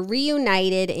Kelce are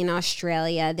reunited in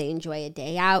Australia. They enjoy a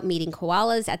day out meeting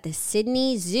koalas at the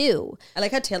Sydney Zoo. I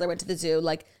like how Taylor went to the zoo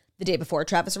the day before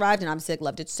Travis arrived, and obviously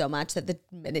loved it so much that the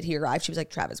minute he arrived, she was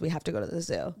like, Travis, we have to go to the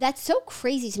zoo. That's so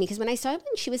crazy to me, because when I saw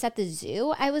when she was at the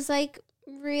zoo, I was like,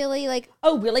 really?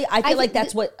 Oh, really? I feel like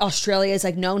that's what Australia is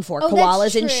known for.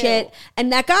 Koalas and shit.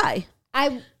 And that guy.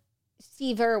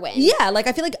 Steve Irwin. Yeah,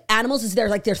 I feel like animals is their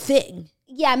thing.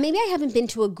 Yeah, maybe I haven't been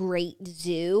to a great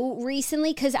zoo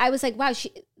recently, because I was like, wow,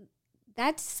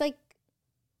 that's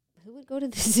who would go to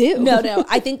the zoo? No.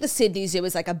 I think the Sydney Zoo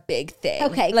is like a big thing.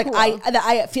 Okay, like cool.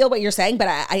 I feel what you're saying, but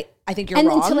I think you're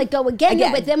wrong. And then to like go again.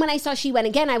 No, but then when I saw she went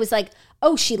again, I was like,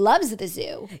 oh, she loves the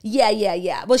zoo.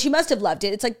 Yeah. Well, she must have loved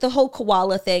it. It's like the whole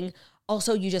koala thing.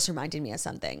 Also, you just reminded me of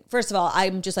something. First of all,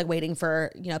 I'm just like waiting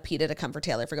for, PETA to come for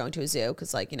Taylor for going to a zoo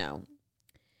because like,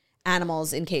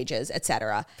 animals in cages,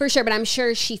 etc. For sure, but I'm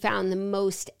sure she found the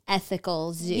most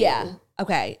ethical zoo. Yeah.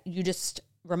 Okay. You just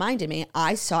reminded me.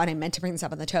 I saw, and I meant to bring this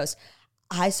up on the toast.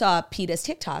 I saw PETA's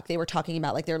TikTok. They were talking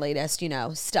about like their latest,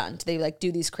 stunt. They like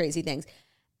do these crazy things,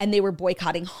 and they were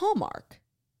boycotting Hallmark.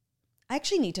 I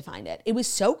actually need to find it. It was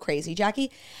so crazy,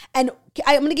 Jackie. And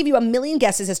I'm going to give you a million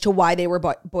guesses as to why they were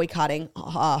boycotting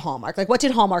Hallmark. Like, what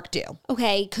did Hallmark do?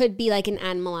 Okay, could be like an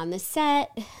animal on the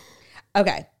set.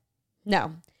 Okay.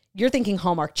 No. You're thinking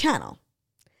Hallmark Channel.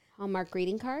 Hallmark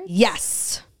greeting cards?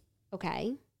 Yes.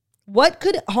 Okay. What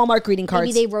could Hallmark greeting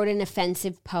cards... Maybe they wrote an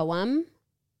offensive poem.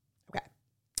 Okay.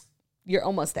 You're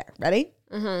almost there. Ready?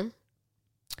 Uh-huh.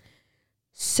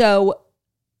 So,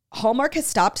 Hallmark has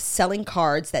stopped selling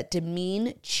cards that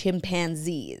demean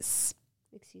chimpanzees.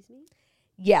 Excuse me?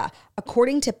 Yeah.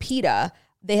 According to PETA,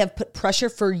 they have put pressure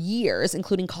for years,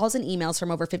 including calls and emails from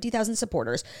over 50,000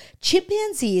 supporters.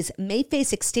 Chimpanzees may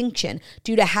face extinction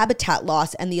due to habitat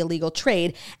loss and the illegal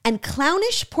trade, and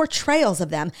clownish portrayals of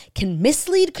them can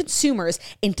mislead consumers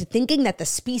into thinking that the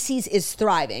species is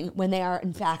thriving when they are,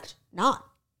 in fact, not.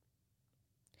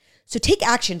 So take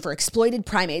action for exploited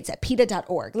primates at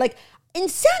PETA.org. Like,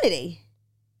 insanity.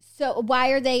 So why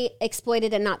are they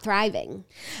exploited and not thriving?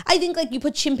 I think like you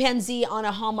put chimpanzee on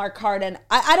a Hallmark card and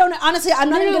I don't know. Honestly, I'm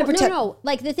not even going to pretend. No.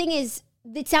 Like the thing is,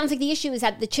 it sounds like the issue is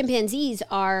that the chimpanzees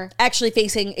are actually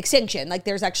facing extinction. Like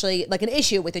there's actually like an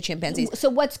issue with the chimpanzees. So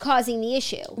what's causing the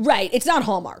issue? Right. It's not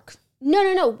Hallmark.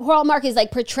 No. Hallmark is like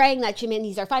portraying that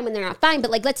chimpanzees are fine when they're not fine. But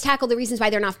like, let's tackle the reasons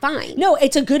why they're not fine. No,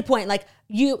 it's a good point. Like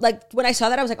when I saw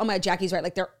that, I was like, oh my God, Jackie's right.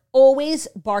 Like they're always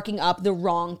barking up the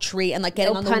wrong tree and like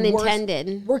getting on the pun worst,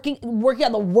 intended. working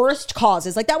on the worst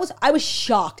causes. Like I was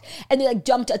shocked. And they like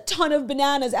dumped a ton of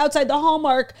bananas outside the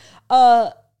Hallmark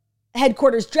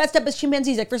headquarters dressed up as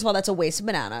chimpanzees. Like, first of all, that's a waste of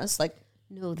bananas. Like,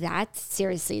 no, that's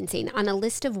seriously insane. On a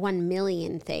list of 1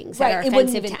 million things that are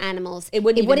offensive to animals, it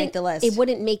wouldn't even make the list. It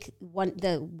wouldn't make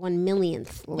the 1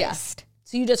 millionth list. Yeah.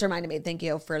 So you just reminded me. Thank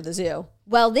you for the zoo.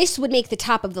 Well, this would make the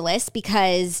top of the list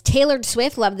because Taylor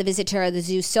Swift loved the visitor of the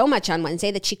zoo so much on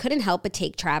Wednesday that she couldn't help but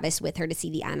take Travis with her to see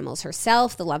the animals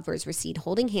herself. The lovers were seen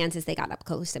holding hands as they got up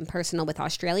close and personal with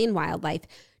Australian wildlife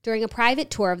during a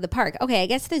private tour of the park. Okay, I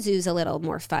guess the zoo's a little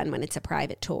more fun when it's a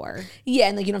private tour. Yeah,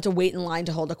 and like you don't have to wait in line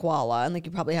to hold a koala, and like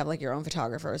you probably have like your own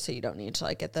photographer, so you don't need to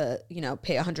like get the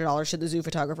pay $100 to the zoo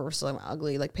photographer for some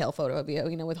ugly like pale photo of you,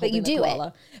 with holding the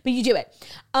koala. But you do it.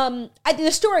 I think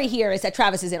the story here is that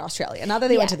Travis is in Australia. Not that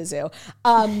they went to the zoo.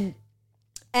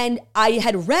 And I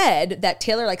had read that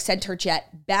Taylor like sent her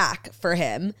jet back for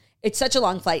him. It's such a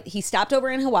long flight. He stopped over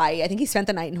in Hawaii. I think he spent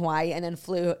the night in Hawaii and then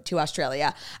flew to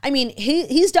Australia. I mean,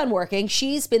 he's done working.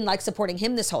 She's been like supporting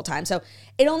him this whole time. So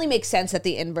it only makes sense that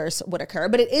the inverse would occur.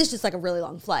 But it is just like a really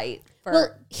long flight.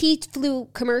 Well, he flew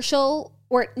commercial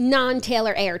or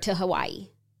non-Taylor Air to Hawaii.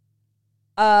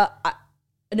 No,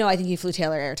 I think he flew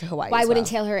Taylor Air to Hawaii. Why wouldn't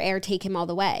Taylor Air take him all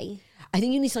the way? I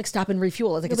think you need to like stop and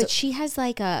refuel. Like, but she has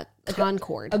like a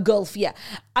Concorde. A Gulf, yeah.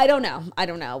 I don't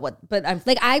know what, but I'm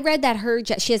like, I read that her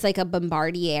jet, she has like a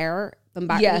Bombardier.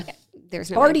 Yeah. There's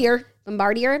no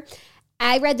Bombardier.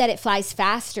 I read that it flies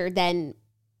faster than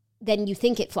you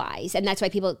think it flies. And that's why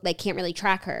people like can't really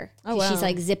track her. Oh, wow. She's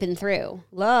like zipping through.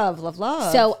 Love.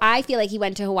 So I feel like he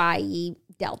went to Hawaii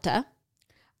Delta.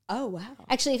 Oh, wow.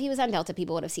 Actually, if he was on Delta,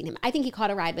 people would have seen him. I think he caught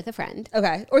a ride with a friend.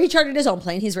 Okay. Or he chartered his own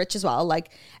plane. He's rich as well.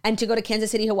 Like, and to go to Kansas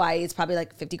City, Hawaii, it's probably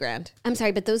like $50,000. I'm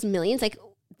sorry, but those millions, like,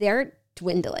 they're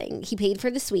dwindling. He paid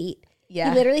for the suite.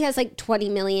 Yeah. He literally has like 20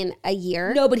 million a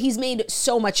year. No, but he's made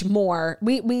so much more.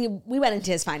 We went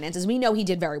into his finances. We know he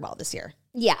did very well this year.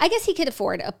 Yeah. I guess he could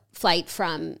afford a flight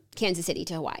from Kansas City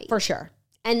to Hawaii. For sure.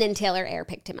 And then Taylor Air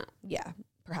picked him up. Yeah,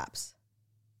 perhaps.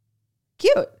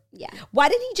 Cute. Yeah. Why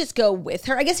didn't he just go with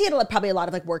her? I guess he had probably a lot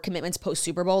of like work commitments post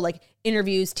Super Bowl, like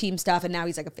interviews, team stuff, and now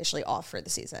he's like officially off for the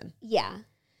season. Yeah.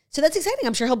 So that's exciting.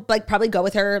 I'm sure he'll like probably go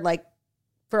with her like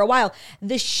for a while.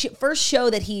 The first show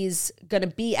that he's gonna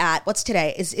be at, what's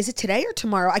today? Is it today or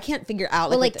tomorrow? I can't figure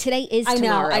out. Well, like today is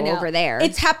tomorrow I know. Over there.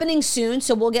 It's happening soon,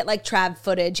 so we'll get like Trav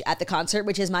footage at the concert,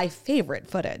 which is my favorite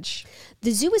footage. The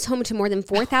zoo is home to more than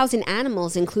 4,000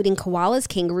 animals, including koalas,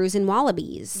 kangaroos, and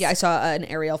wallabies. Yeah, I saw an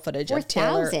aerial footage of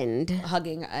Taylor 4,000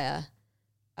 hugging a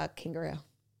kangaroo.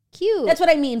 Cute. That's what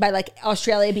I mean by like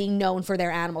Australia being known for their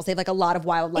animals. They have like a lot of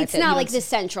wildlife. It's not like the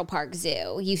Central Park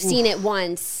Zoo. You've seen it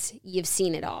once. You've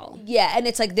seen it all. Yeah, and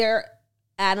it's like they're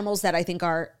animals that I think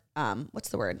are, what's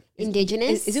the word?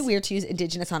 Indigenous? Is it weird to use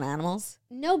indigenous on animals?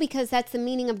 No, because that's the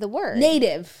meaning of the word.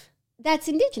 Native. That's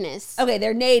indigenous. Okay,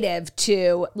 they're native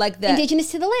to like the...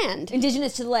 Indigenous to the land.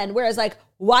 Indigenous to the land. Whereas like,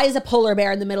 why is a polar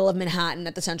bear in the middle of Manhattan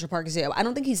at the Central Park Zoo? I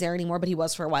don't think he's there anymore, but he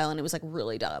was for a while and it was like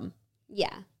really dumb.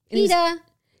 Yeah. PETA.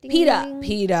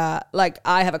 PETA, like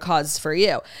I have a cause for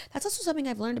you. That's also something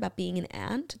I've learned about being an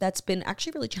aunt. That's been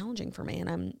actually really challenging for me.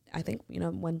 And I think, you know,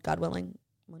 when God willing,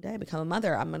 one day I become a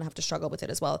mother, I'm going to have to struggle with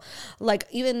it as well. Like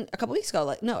even a couple days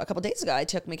ago, I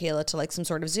took Michaela to like some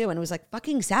sort of zoo and it was like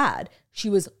fucking sad. She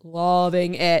was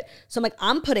loving it. So I'm like,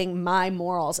 I'm putting my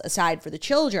morals aside for the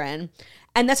children.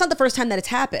 And that's not the first time that it's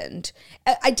happened.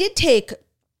 I did take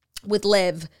with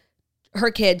Liv her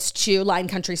kids to Lion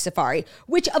Country Safari,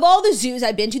 which of all the zoos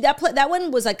I've been to, that one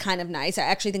was like kind of nice. I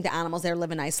actually think the animals there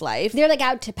live a nice life. They're like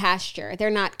out to pasture. They're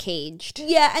not caged.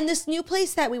 Yeah, and this new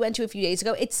place that we went to a few days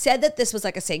ago, it said that this was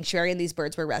like a sanctuary and these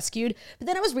birds were rescued. But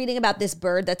then I was reading about this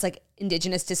bird that's like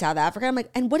indigenous to South Africa. I'm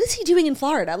like, and what is he doing in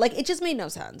Florida? Like, it just made no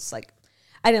sense. Like,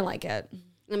 I didn't like it.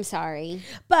 I'm sorry.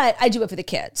 But I do it for the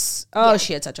kids. Oh, yeah.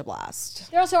 She had such a blast.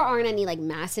 There also aren't any like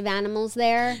massive animals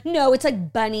there. No, it's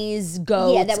like bunnies,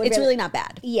 goats. Yeah, it's really not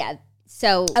bad. Yeah.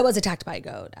 So I was attacked by a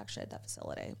goat actually at that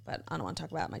facility, but I don't want to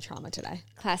talk about my trauma today.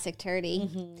 Classic Turdy.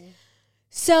 Mm-hmm.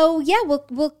 So yeah,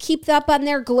 we'll keep up on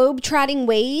their globe-trotting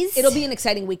ways. It'll be an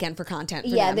exciting weekend for content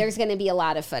for them. There's going to be a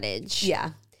lot of footage.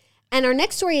 Yeah. And our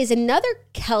next story is another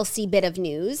Kelsey bit of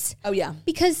news. Oh, yeah.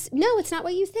 Because, no, it's not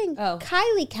what you think. Oh.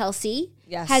 Kylie Kelsey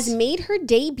has made her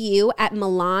debut at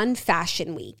Milan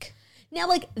Fashion Week. Now,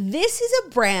 like, this is a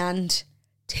brand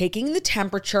taking the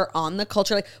temperature on the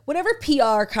culture. Like, whatever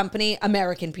PR company,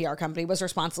 American PR company, was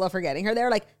responsible for getting her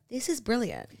there, like, this is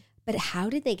brilliant. But how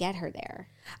did they get her there?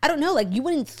 I don't know. Like, you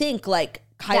wouldn't think, like,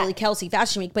 Kylie Kelsey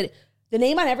Fashion Week, but the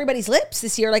name on everybody's lips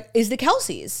this year, like, is the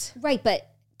Kelseys. Right, but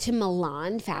to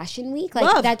Milan Fashion Week?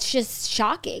 Like, that's just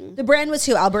shocking. The brand was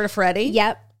who? Alberta Ferretti?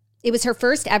 Yep. It was her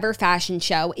first ever fashion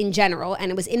show in general, and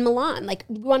it was in Milan. Like,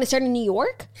 you want to start in New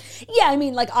York? Yeah, I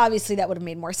mean, like, obviously that would have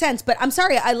made more sense. But I'm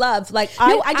sorry, I love, like,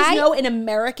 I just know an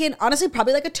American, honestly,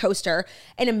 probably like a toaster,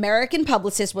 an American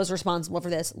publicist was responsible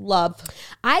for this.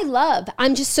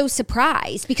 I'm just so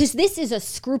surprised because this is a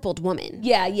scrupled woman.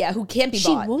 Yeah, who can't be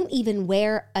bought. She won't even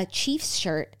wear a Chiefs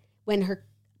shirt when her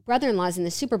brother-in-law's in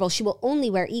the Super Bowl. She will only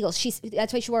wear Eagles.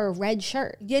 That's why she wore a red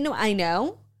shirt. Yeah, no, I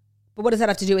know. But what does that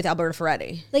have to do with Alberta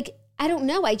Ferretti? Like, I don't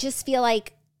know. I just feel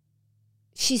like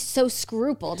she's so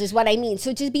scrupled is what I mean.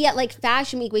 So to be at like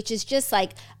Fashion Week, which is just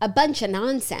like a bunch of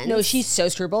nonsense. No, she's so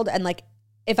scrupled. And like,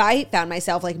 if I found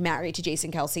myself like married to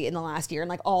Jason Kelce in the last year and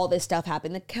like all this stuff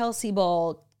happened, the Kelce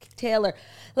Bowl, Taylor,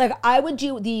 like I would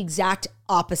do the exact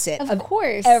opposite of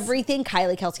course everything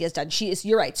Kylie Kelsey has done. She is,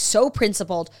 you're right, so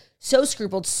principled, so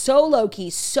scrupled, so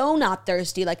low-key, so not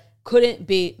thirsty, like couldn't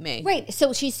be me. Right.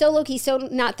 So she's so low-key, so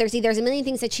not thirsty. There's a million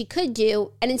things that she could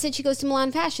do, and instead she goes to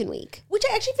Milan Fashion Week. Which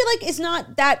I actually feel like is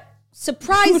not that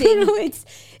surprising. No,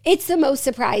 it's the most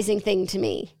surprising thing to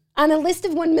me. On a list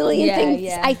of 1 million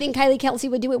things, I think Kylie Kelsey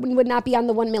would do it when would not be on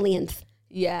the 1 millionth.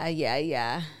 Yeah.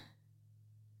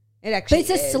 It actually But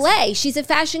it's a slay. She's a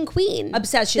fashion queen.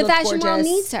 Obsessed. She the looks fashion gorgeous. world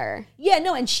needs her. Yeah,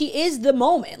 no, and she is the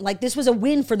moment. Like, this was a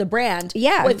win for the brand.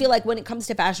 Yeah. I feel like when it comes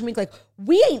to Fashion Week, like,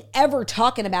 we ain't ever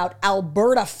talking about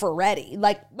Alberta Ferretti.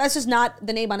 Like, that's just not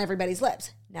the name on everybody's lips.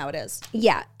 Now it is.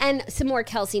 Yeah. And some more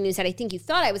Kelsey news that I think you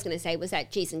thought I was going to say was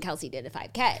that Jason Kelce did a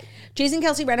 5K. Jason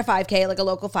Kelce ran a 5K, like a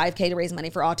local 5K to raise money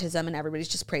for autism, and everybody's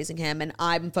just praising him. And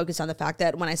I'm focused on the fact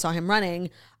that when I saw him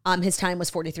running, his time was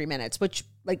 43 minutes, which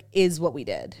like is what we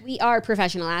did. We are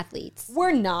professional athletes.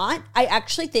 We're not. I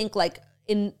actually think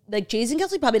Jason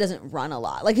Kelce probably doesn't run a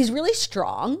lot. Like he's really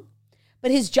strong,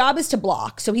 but his job is to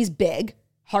block. So he's big,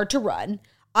 hard to run.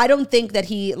 I don't think that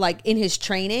he like in his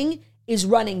training is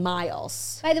running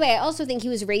miles. By the way, I also think he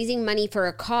was raising money for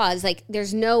a cause. Like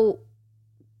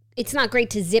it's not great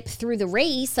to zip through the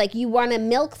race. Like you want to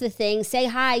milk the thing, say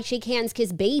hi, shake hands,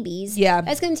 kiss babies. Yeah.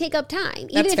 That's going to take up time.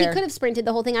 Even if he could have sprinted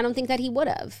the whole thing, I don't think that he would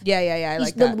have. Yeah. I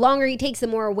like that. The longer he takes, the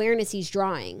more awareness he's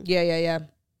drawing. Yeah.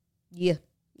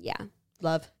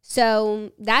 Love.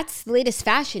 So that's the latest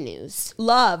fashion news.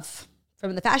 Love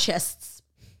from the fascists.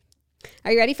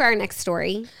 Are you ready for our next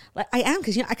story? I am,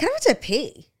 because I kind of have to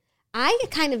pee. I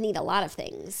kind of need a lot of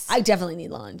things. I definitely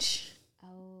need lunch.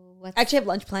 I actually have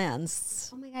lunch plans.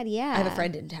 Oh my God, yeah. I have a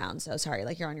friend in town, so sorry,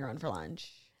 like you're on your own for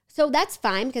lunch. So that's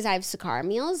fine because I have Sakara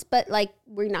meals, but like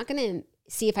we're not going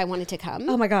to see if I wanted to come.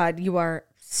 Oh my God, you are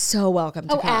So welcome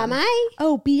to come. Am I?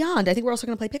 Oh, beyond. I think we're also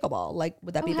going to play pickleball. Like,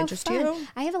 would that be of interest to you?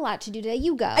 I have a lot to do today.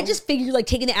 You go. I just figured like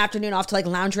taking the afternoon off to like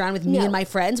lounge around with me and my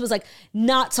friends was like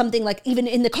not something like even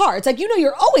in the cards. Like,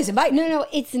 you're always invited. No,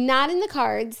 it's not in the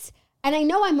cards. And I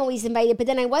know I'm always invited, but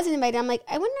then I wasn't invited. I'm like,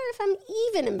 I wonder if I'm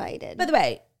even invited. By the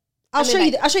way, I'll show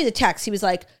you the text. He was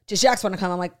like, does Jax want to come?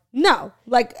 I'm like, no.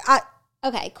 Like,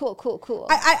 okay, cool.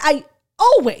 I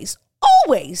always,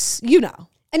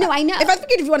 No, I know. If I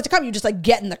figured if you wanted to come, you just like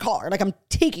get in the car. Like, I'm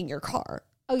taking your car.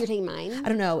 Oh, you're taking mine? I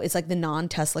don't know. It's like the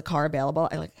non-Tesla car available.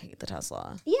 I like hate the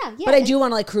Tesla. Yeah. But I do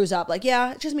want to like cruise up. Like,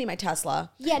 yeah, just me and my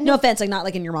Tesla. Yeah. No offense. Like, not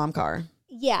like in your mom car.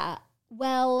 Yeah.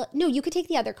 Well, no, you could take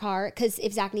the other car because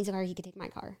if Zach needs a car, he could take my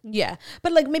car. Yeah.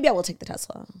 But like, maybe I will take the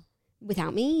Tesla.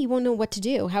 Without me, you won't know what to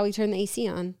do. How we turn the AC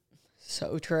on.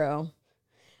 So true.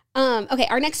 Okay,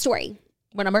 our next story.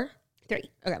 What number? 3.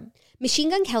 Okay.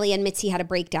 Machine Gun Kelly admits he had a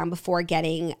breakdown before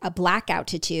getting a blackout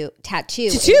tattoo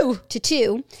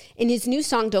in his new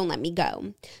song, Don't Let Me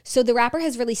Go. So the rapper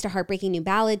has released a heartbreaking new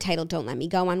ballad titled Don't Let Me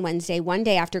Go on Wednesday, one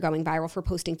day after going viral for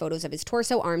posting photos of his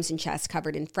torso, arms, and chest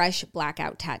covered in fresh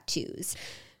blackout tattoos.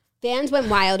 Fans went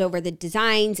wild over the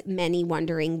designs, many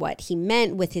wondering what he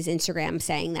meant with his Instagram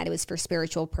saying that it was for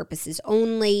spiritual purposes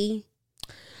only.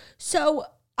 So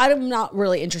I'm not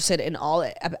really interested in all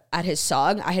at his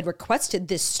song. I had requested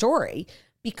this story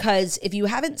because if you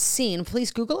haven't seen,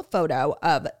 please Google a photo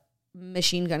of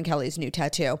Machine Gun Kelly's new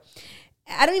tattoo.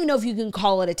 I don't even know if you can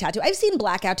call it a tattoo. I've seen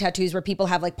blackout tattoos where people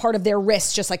have like part of their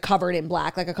wrist just like covered in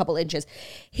black, like a couple inches.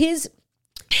 His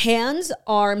hands,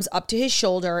 arms up to his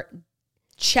shoulder,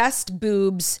 chest,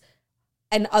 boobs,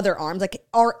 and other arms like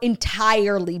are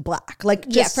entirely black, like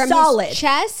just from solid. His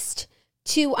chest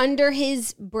to under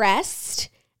his breast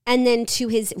and then to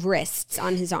his wrists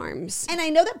on his arms. And I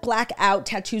know that blackout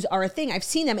tattoos are a thing. I've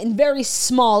seen them in very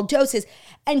small doses.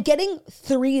 And getting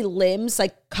 3 limbs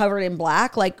like covered in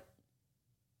black, like,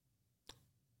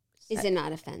 is it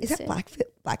not offensive? Is that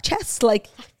black chest? Like,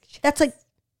 that's like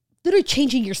literally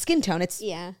changing your skin tone. It's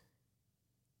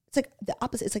like the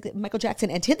opposite. It's like the Michael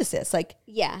Jackson antithesis. Like,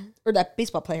 or that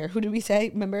baseball player. Who did we say?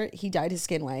 Remember, he dyed his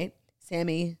skin white.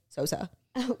 Sammy Sosa.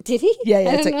 Oh, did he? Yeah.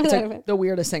 It's like the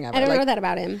weirdest thing ever. I don't know that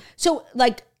about him. So,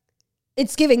 like,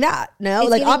 it's giving that. No,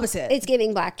 it's like giving, opposite. It's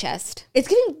giving black chest. It's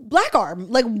giving black arm.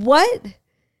 Like, what?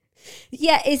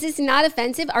 Yeah, is this not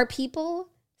offensive? Are people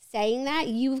saying that?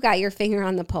 You've got your finger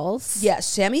on the pulse. Yeah,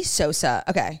 Sammy Sosa.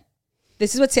 Okay.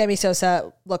 This is what Sammy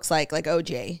Sosa looks like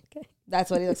OG. Okay. That's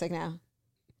what he looks like now.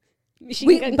 By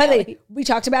the way, we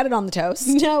talked about it on the toast.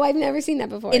 No, I've never seen that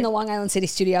before. In the Long Island City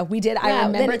studio. We did. Wow, I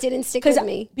remember. Then it didn't stick with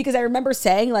me. Because I remember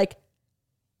saying, like,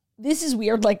 this is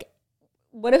weird. Like,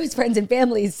 one of his friends and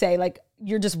families say, like,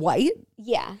 you're just white.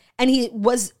 Yeah. And he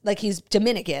was, like, he's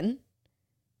Dominican.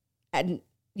 And,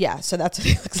 yeah, so that's what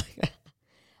he looks like.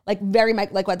 Like, very,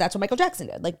 like, what that's what Michael Jackson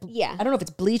did. Like, yeah. I don't know if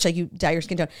it's bleach, like, you dye your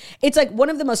skin tone. It's, like,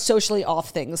 one of the most socially off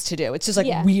things to do. It's just,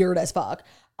 like, weird as fuck.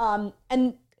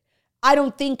 And I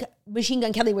don't think Machine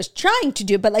Gun Kelly was trying to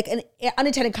do, but like an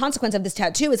unintended consequence of this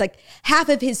tattoo is like half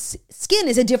of his skin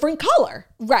is a different color.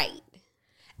 Right.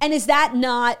 And is that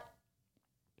not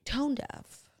tone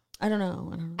deaf? I don't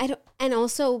know. And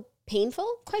also painful?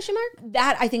 Question mark.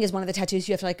 That I think is one of the tattoos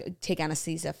you have to like take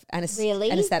anesthetic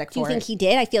for. Do you think he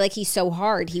did? I feel like he's so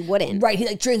hard he wouldn't. Right. He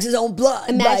like drinks his own blood.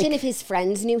 Imagine if his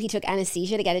friends knew he took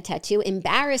anesthesia to get a tattaoo.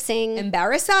 Embarrassing.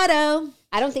 Embarrassado.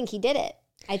 I don't think he did it.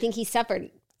 I think he suffered.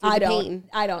 I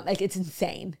don't like it's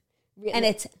insane. Really? And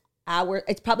it's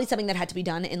probably something that had to be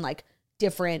done in like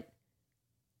different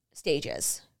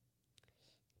stages.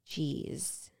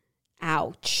 Jeez.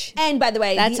 Ouch. And by the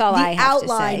way, that's all I have to say.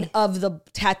 The outline of the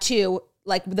tattoo,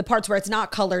 like the parts where it's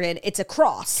not colored in, it's a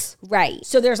cross. Right.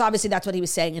 So there's obviously, that's what he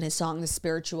was saying in his song, the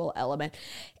spiritual element.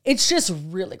 It's just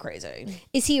really crazy.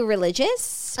 Is he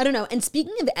religious? I don't know. And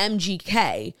speaking of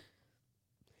MGK,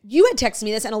 you had texted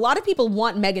me this, and a lot of people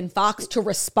want Megan Fox to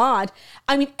respond.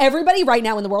 I mean, everybody right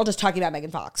now in the world is talking about Megan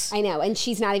Fox. I know, and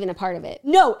she's not even a part of it.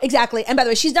 No, exactly. And by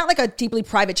the way, she's not like a deeply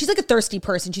private. She's like a thirsty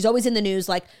person. She's always in the news.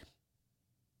 Like,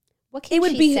 what can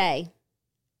she say?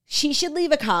 She should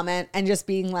leave a comment and just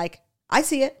being like, I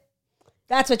see it.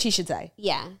 That's what she should say.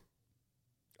 Yeah.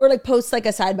 Or like post like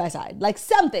a side by side, like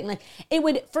something. Like it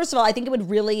would. First of all, I think it would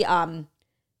really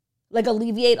like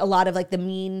alleviate a lot of like the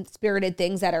mean-spirited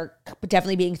things that are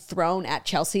definitely being thrown at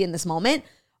Chelsea in this moment.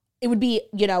 It would be,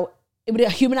 it would be a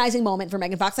humanizing moment for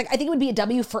Megan Fox. Like, I think it would be a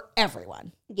W for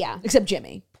everyone. Yeah. Except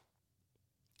Jimmy.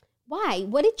 Why?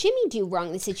 What did Jimmy do wrong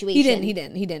in the situation? He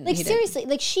didn't. Like, seriously,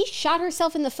 like she shot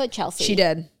herself in the foot, Chelsea. She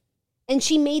did. And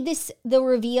she made the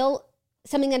reveal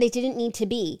something that it didn't need to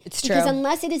be. It's true. Because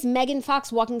unless it is Megan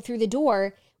Fox walking through the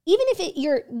door, even if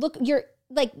you're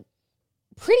like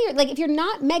prettier. Like if you're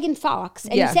not Megan Fox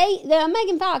and you say that I'm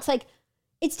Megan Fox, like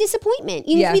it's disappointment.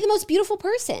 You need to be the most beautiful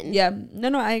person. Yeah.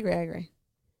 No, I agree.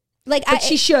 Like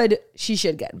she should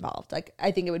get involved. Like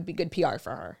I think it would be good PR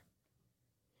for her.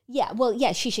 Yeah. Well,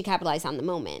 yeah, she should capitalize on the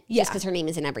moment. Yeah. Just because her name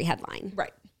is in every headline.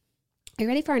 Right. Are you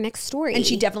ready for our next story? And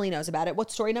she definitely knows about it.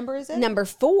 What story number is it? Number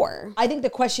 4. I think the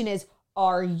question is,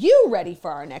 are you ready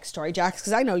for our next story, Jax?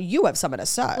 Because I know you have something to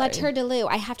say. La Tour de Lou.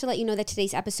 I have to let you know that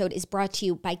today's episode is brought to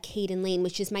you by Caden Lane,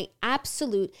 which is my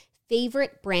absolute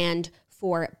favorite brand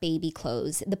for baby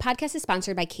clothes. The podcast is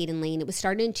sponsored by Caden Lane. It was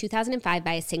started in 2005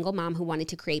 by a single mom who wanted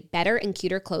to create better and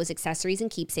cuter clothes, accessories, and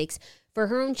keepsakes for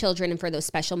her own children and for those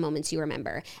special moments you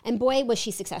remember. And boy, was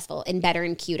she successful in better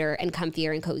and cuter and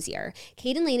comfier and cozier.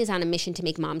 Caden Lane is on a mission to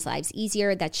make moms' lives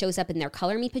easier. That shows up in their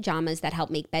Color Me pajamas that help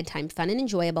make bedtime fun and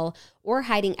enjoyable, or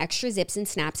hiding extra zips and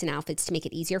snaps in outfits to make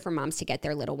it easier for moms to get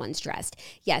their little ones dressed.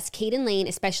 Yes, Caden Lane,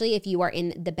 especially if you are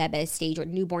in the bebe stage or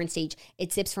newborn stage,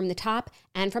 it zips from the top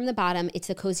and from the bottom. It's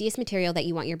the coziest material that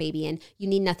you want your baby in. You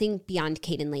need nothing beyond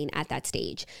Caden Lane at that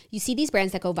stage. You see these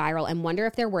brands that go viral and wonder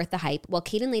if they're worth the hype. Well,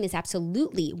 Caden Lane is absolutely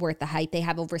worth the hype. They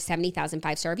have over 70,000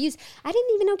 5-star reviews. I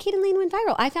didn't even know Caden Lane went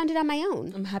viral. I found it on my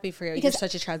own. I'm happy for you. You're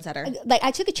such a trendsetter. Like I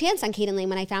took a chance on Caden Lane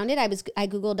when I found it. I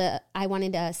Googled I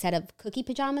wanted a set of cookie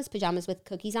pajamas with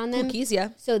cookies on them. Cookies, yeah.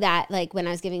 So that like when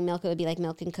I was giving milk, it would be like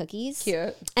milk and cookies.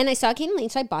 Cute. And I saw Caden Lane,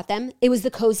 so I bought them. It was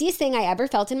the coziest thing I ever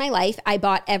felt in my life. I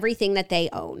bought everything that they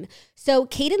own. So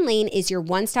Caden Lane is your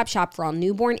one-stop shop for all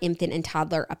newborn, infant, and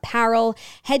toddler apparel.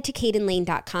 Head to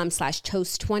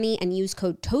cadenlane.com/toast20 and use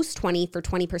code toast20 for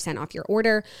 20% off your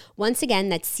order. Once again,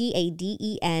 that's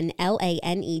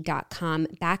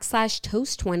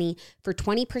cadenlane.com/toast20 for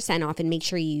 20% off, and make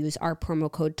sure you use our promo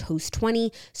code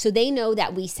toast20 so they know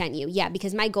that we sent you. Yeah,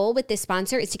 because my goal with this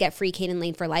sponsor is to get free Caden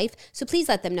Lane for life, so please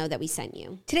let them know that we sent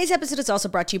you. Today's episode is also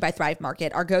brought to you by Thrive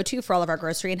Market, our go-to for all of our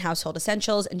grocery and household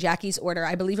essentials, and Jackie's order,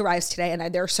 I believe, arrives today,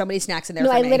 and there are so many snacks in there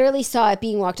for me. No, I literally saw it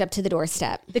being walked up to the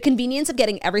doorstep. The convenience of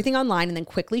getting everything online and then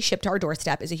quickly shipped to our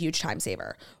doorstep is a huge time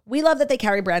saver. We love that they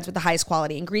carry brands with the highest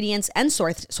quality ingredients and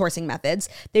sourcing methods.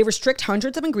 They restrict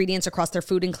hundreds of ingredients across their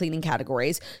food and cleaning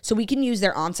categories, so we can use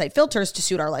their on-site filters to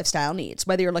suit our lifestyle needs.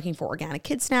 Whether you're looking for organic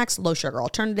kid snacks, low-sugar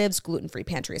alternatives, gluten-free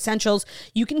pantry essentials,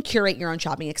 you can curate your own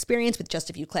shopping experience with just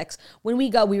a few clicks. When we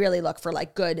go, we really look for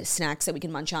like good snacks that we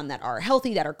can munch on that are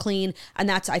healthy, that are clean, and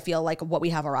that's, I feel like, what we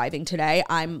have arriving today.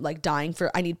 I'm like dying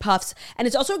for, I need puffs. And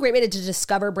it's also a great way to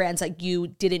discover brands like you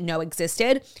didn't know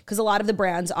existed, because a lot of the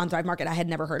brands on Thrive Market I had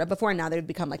never heard of before, and now they've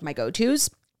become like my go-tos.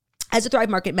 As a Thrive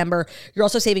Market member, you're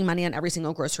also saving money on every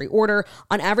single grocery order.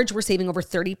 On average, we're saving over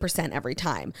 30% every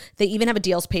time. They even have a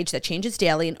deals page that changes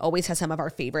daily and always has some of our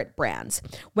favorite brands.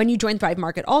 When you join Thrive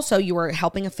Market, also, you are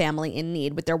helping a family in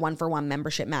need with their 1-for-1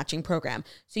 membership matching program.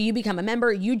 So you become a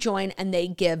member, you join, and they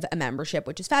give a membership,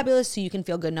 which is fabulous. So you can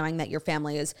feel good knowing that your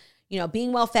family is, you know,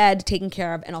 being well fed, taken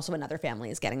care of, and also another family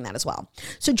is getting that as well.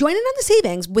 So join in on the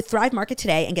savings with Thrive Market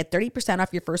today and get 30% off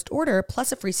your first order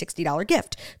plus a free $60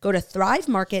 gift. Go to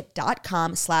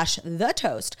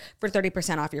thrivemarket.com/thetoast for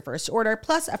 30% off your first order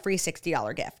plus a free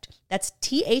 $60 gift. That's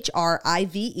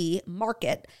THRIVE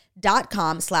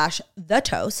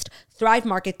market.com/thetoast,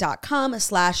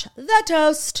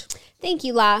 thrivemarket.com/thetoast. Thank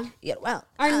you, La. Yeah, well,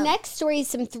 our next story is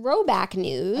some throwback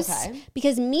news.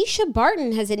 Because Misha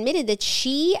Barton has admitted that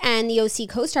she and the OC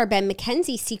co-star Ben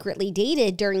McKenzie secretly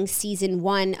dated during season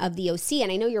 1 of the OC.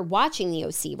 And I know you're watching the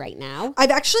OC right now. I've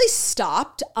actually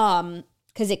stopped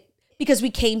because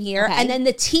we came here, and then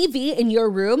the TV in your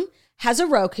room has a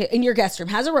Roku, in your guest room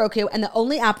has a Roku, and the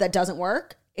only app that doesn't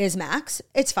work is Max.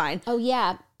 It's fine. Oh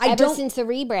yeah. Ever since the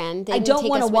rebrand, I don't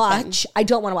want to watch. I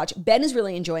don't want to watch. Ben is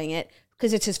really enjoying it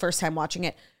because it's his first time watching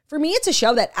it. For me, it's a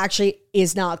show that actually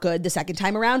is not good the second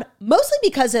time around, mostly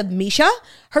because of Misha.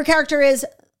 Her character is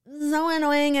so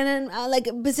annoying and like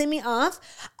pissing me off.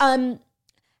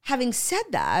 Having said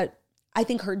that, I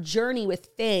think her journey with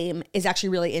fame is actually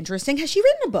really interesting. Has she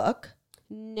written a book?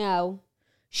 No.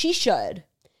 She should.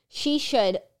 She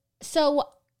should. So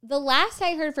the last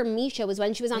I heard from Misha was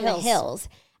when she was on The Hills.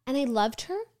 And I loved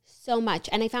her so much.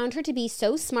 And I found her to be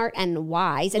so smart and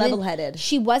wise. And level-headed.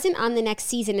 She wasn't on the next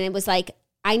season. And it was like,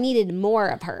 I needed more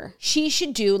of her. She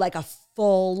should do like a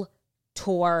full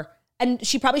tour. And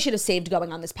she probably should have saved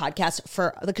going on this podcast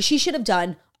because she should have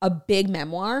done a big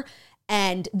memoir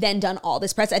and then done all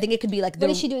this press. I think it could be like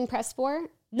what is she doing press for?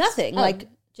 Nothing. Like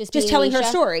just telling her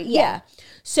story. Yeah.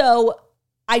 So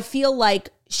I feel like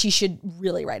she should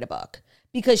really write a book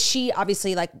because she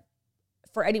obviously, like,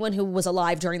 for anyone who was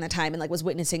alive during that time and like was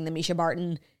witnessing the Misha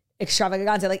Barton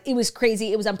extravaganza, like it was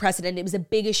crazy. It was unprecedented. It was the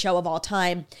biggest show of all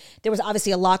time. There was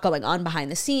obviously a lot going on behind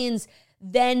the scenes.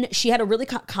 Then she had a really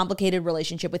complicated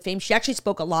relationship with fame. She actually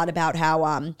spoke a lot about how,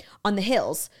 on The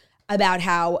Hills, about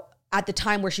how at the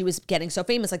time where she was getting so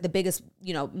famous, like the biggest,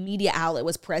 media outlet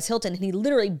was Perez Hilton, and he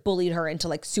literally bullied her into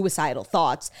like suicidal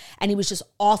thoughts, and he was just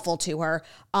awful to her.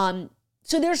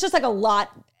 So there's just like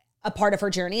a part of her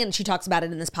journey, and she talks about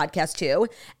it in this podcast too.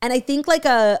 And I think like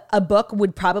a book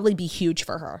would probably be huge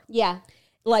for her. Yeah.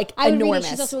 Like I would enormous. read it.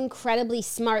 She's also incredibly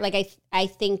smart. Like I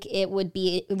think it would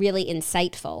be really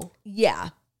insightful. Yeah.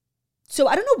 So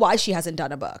I don't know why she hasn't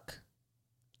done a book.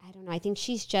 I don't know. I think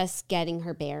she's just getting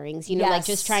her bearings, like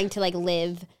just trying to like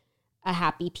live a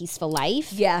happy, peaceful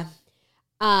life. Yeah.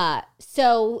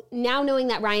 So now knowing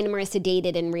that Ryan and Marissa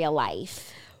dated in real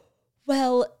life.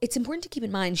 Well, it's important to keep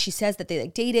in mind, she says that they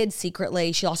like dated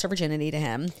secretly. She lost her virginity to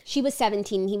him. She was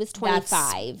 17. He was 25.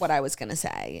 That's what I was going to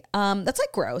say. That's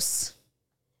like gross.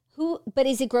 But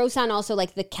is it gross on also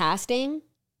like the casting?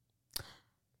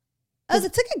 Oh,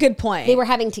 that's like a good point. They were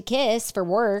having to kiss for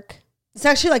work. It's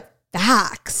actually like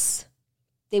facts.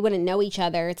 They wouldn't know each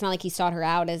other. It's not like he sought her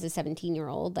out as a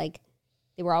 17-year-old. Like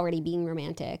they were already being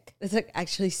romantic. It's like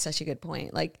actually such a good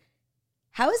point. Like,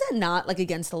 how is that not like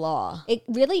against the law? It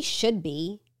really should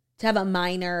be. To have a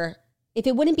minor. If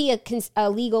it wouldn't be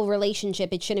a legal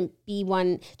relationship, it shouldn't be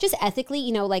one. Just ethically,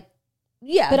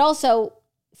 Yeah. But also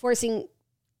forcing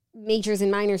majors and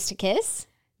minors to kiss.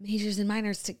 Majors and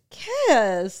minors to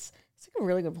kiss. It's like a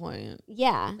really good point.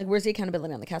 Yeah. Like, where's the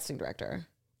accountability on the casting director?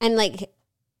 And like,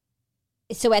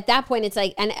 so at that point, it's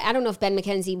like, and I don't know if Ben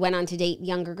McKenzie went on to date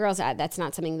younger girls. That's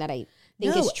not something that I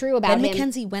think is true about him. Ben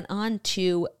McKenzie went on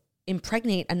to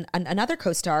impregnate another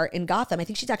co-star in Gotham. I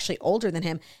think she's actually older than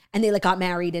him, and they like got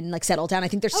married and like settled down. I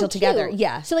think they're still together.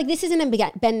 Yeah. So like, this isn't a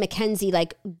Ben McKenzie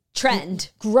like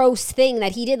trend, gross thing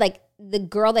that he did. Like the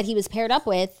girl that he was paired up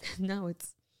with. No,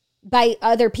 it's by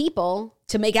other people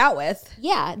to make out with.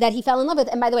 Yeah, that he fell in love with.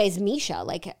 And by the way, is Misha.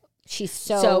 Like she's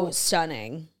so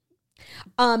stunning.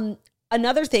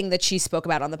 Another thing that she spoke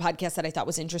about on the podcast that I thought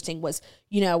was interesting was,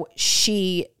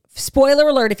 she, spoiler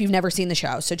alert if you've never seen the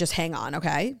show, so just hang on,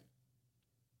 okay?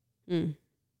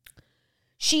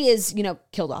 She is,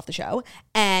 killed off the show,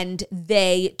 and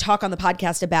they talk on the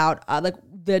podcast about like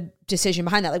the decision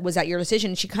behind that. Like, was that your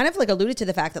decision? And she kind of like alluded to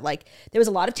the fact that like there was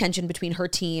a lot of tension between her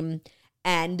team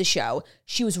and the show.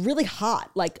 She was really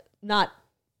hot, like not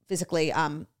physically,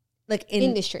 like in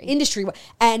industry.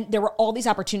 And there were all these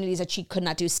opportunities that she could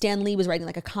not do. Stan Lee was writing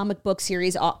like a comic book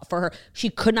series for her. She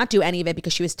could not do any of it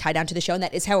because she was tied down to the show, and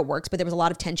that is how it works. But there was a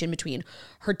lot of tension between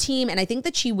her team. And I think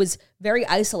that she was very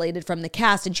isolated from the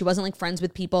cast, and she wasn't like friends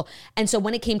with people. And so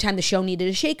when it came time the show needed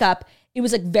a shakeup, it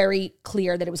was like very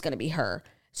clear that it was going to be her.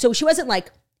 So she wasn't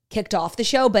like kicked off the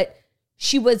show, but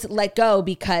she was let go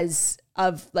because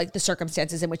of like the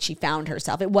circumstances in which she found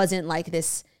herself. It wasn't like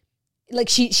this, like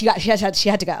she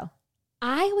had to go.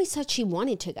 I always thought she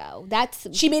wanted to go.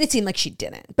 She made it seem like she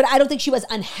didn't, but I don't think she was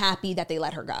unhappy that they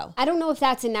let her go. I don't know if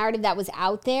that's a narrative that was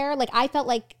out there. Like I felt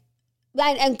like,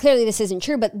 and clearly this isn't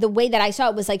true, but the way that I saw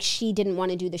it was like she didn't want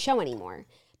to do the show anymore.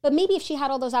 But maybe if she had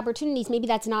all those opportunities, maybe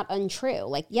that's not untrue.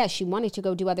 Like, yeah, she wanted to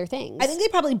go do other things. I think they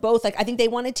probably both, like, I think they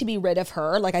wanted to be rid of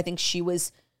her. Like, I think she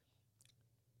was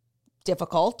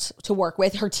difficult to work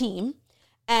with, her team.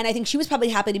 And I think she was probably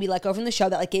happy to be let go from the show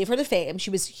that like gave her the fame.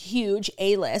 She was huge,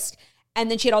 A-list. And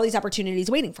then she had all these opportunities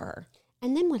waiting for her.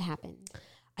 And then what happened?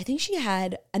 I think she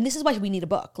had, and this is why we need a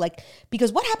book, like,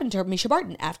 because what happened to Misha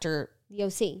Barton after the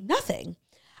OC? Nothing.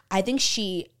 I think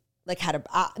she like had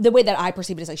the way that I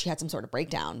perceive it is like she had some sort of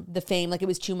breakdown. The fame, like it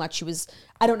was too much. She was,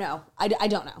 I don't know. I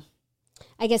don't know.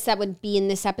 I guess that would be in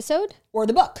this episode? Or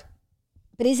the book.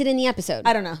 But is it in the episode?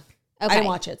 I don't know. Okay. I didn't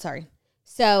watch it, sorry.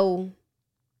 So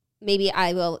maybe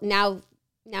I will, now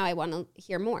I want to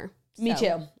hear more. Me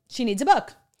too. She needs a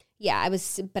book. Yeah, I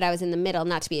was in the middle,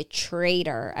 not to be a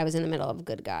traitor. I was in the middle of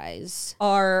Good Guys.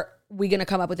 Are we going to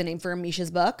come up with a name for Misha's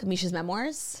book? Misha's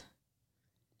memoirs?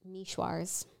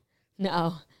 Mishwars.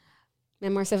 No.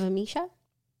 Memoirs of a Misha?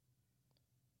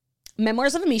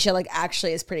 Memoirs of a Misha, like,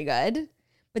 actually is pretty good.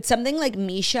 But something like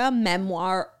Misha,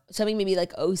 memoir, something maybe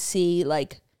like OC,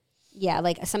 like. Yeah,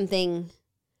 like something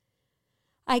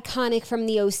iconic from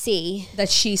the OC. That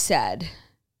she said.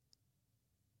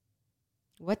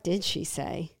 What did she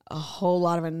say? A whole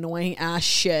lot of annoying ass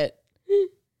shit.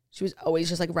 She was always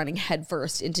just like running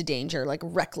headfirst into danger, like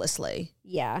recklessly.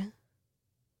 Yeah.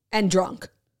 And drunk.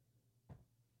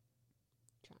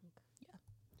 Yeah.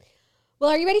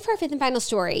 Well, are you ready for our fifth and final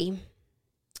story?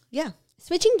 Yeah.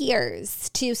 Switching gears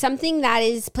to something that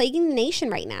is plaguing the nation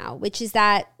right now, which is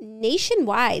that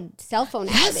nationwide cell phone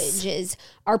outages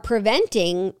are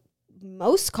preventing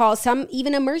most calls, some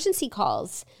even emergency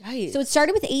calls. Right. So it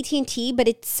started with AT&T, but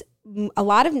it's a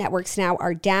lot of networks now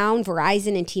are down.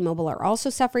 Verizon and T-Mobile are also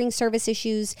suffering service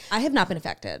issues. I have not been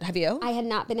affected. Have you? I had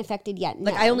not been affected yet.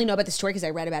 Like, I only know about the story because I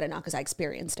read about it, not because I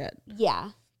experienced it.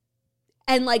 Yeah.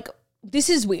 And like, this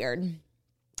is weird.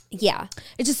 Yeah.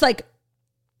 It's just like,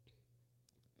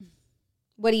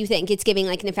 what do you think? It's giving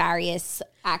like nefarious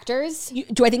actors?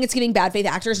 Do I think it's giving bad faith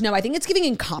actors? No, I think it's giving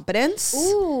incompetence.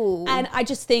 Ooh. And I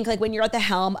just think like when you're at the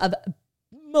helm of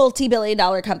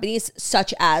multi-billion-dollar companies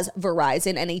such as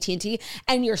Verizon and AT&T,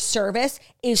 and your service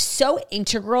is so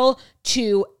integral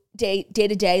to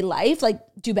day-to-day life, like,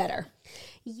 do better.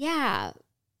 Yeah.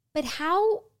 But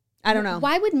how? I don't know.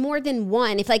 Why would more than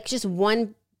one, if like just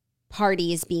one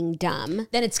party is being dumb,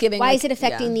 then it's giving, why like, is it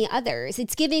affecting the others?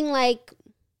 It's giving like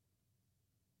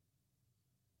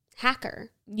hacker.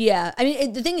 Yeah. I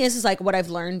mean, the thing is like what I've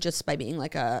learned just by being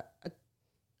like a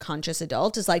conscious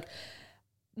adult is like,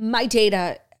 my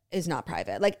data is not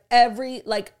private. Like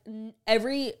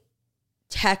every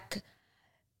tech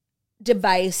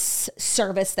device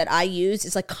service that I use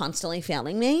is like constantly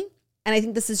failing me. And I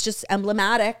think this is just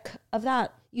emblematic of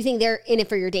that. You think they're in it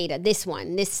for your data? This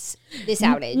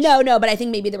outage? No, but I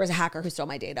think maybe there was a hacker who stole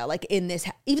my data. Like in this,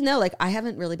 even though like I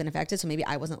haven't really been affected, so maybe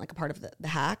I wasn't like a part of the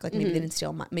hack. Like maybe they didn't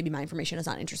steal. Maybe my information is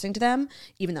not interesting to them,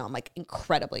 even though I'm like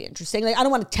incredibly interesting. Like I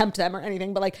don't want to tempt them or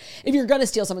anything, but like if you're gonna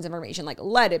steal someone's information, like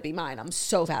let it be mine. I'm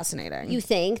so fascinating. You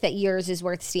think that yours is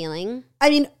worth stealing? I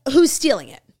mean, who's stealing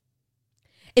it?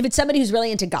 If it's somebody who's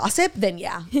really into gossip, then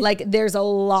yeah, like there's a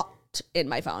lot in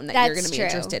my phone that you're going to be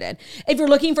interested in. If you're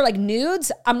looking for like nudes,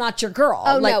 I'm not your girl.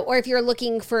 Oh like, no. Or if you're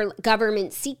looking for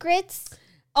government secrets,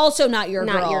 also not your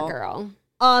girl. Not your girl.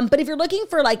 But if you're looking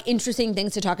for like interesting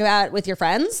things to talk about with your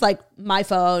friends, like my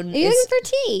phone Are you looking for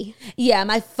tea? Yeah,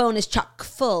 my phone is chock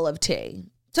full of tea.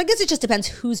 So I guess it just depends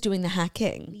who's doing the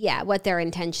hacking. Yeah, what their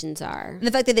intentions are. And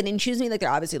the fact that they didn't choose me, like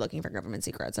they're obviously looking for government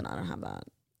secrets and I don't have that.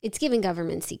 It's giving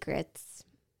government secrets.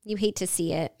 You hate to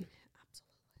see it.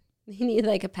 You need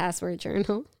like a password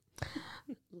journal.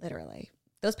 Literally.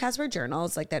 Those password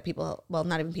journals like that people, well,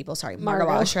 not even people, sorry, Margot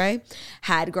Oshry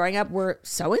had growing up were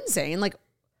so insane. Like,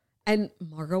 and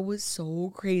Margot was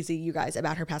so crazy, you guys,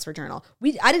 about her password journal.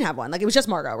 I didn't have one. Like it was just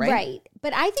Margot, right? Right.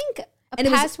 But I think a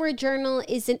password journal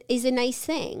is a nice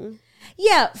thing.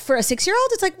 Yeah. For a 6-year-old,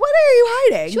 it's like, what are you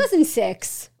hiding? She wasn't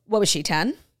 6. What was she,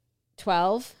 10?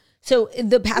 12. So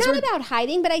the password... Not about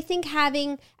hiding, but I think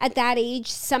having at that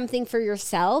age something for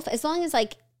yourself, as long as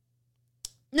like...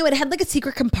 No, it had like a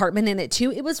secret compartment in it too.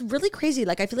 It was really crazy.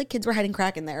 Like I feel like kids were hiding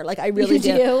crack in there. Like I really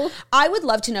do. I would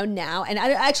love to know now. And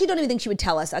I actually don't even think she would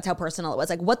tell us. That's how personal it was.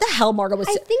 Like what the hell Margot was...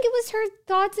 I think it was her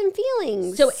thoughts and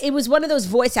feelings. So it was one of those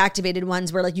voice activated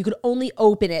ones where like you could only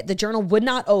open it. The journal would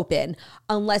not open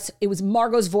unless it was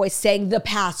Margot's voice saying the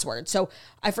password. So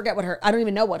I forget I don't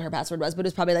even know what her password was, but it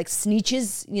was probably like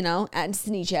Sneeches, and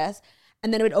Sneeches.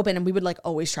 And then it would open and we would like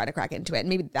always try to crack into it. And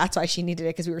maybe that's why she needed it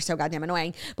because we were so goddamn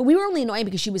annoying. But we were only annoying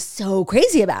because she was so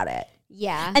crazy about it.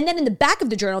 Yeah. And then in the back of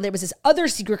the journal, there was this other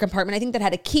secret compartment, I think that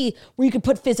had a key where you could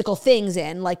put physical things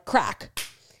in, like crack.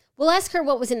 We'll ask her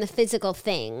what was in the physical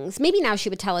things. Maybe now she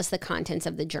would tell us the contents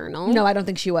of the journal. No, I don't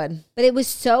think she would. But it was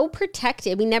so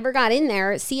protected. We never got in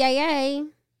there. CIA.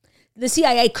 The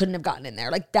CIA couldn't have gotten in there.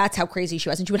 Like that's how crazy she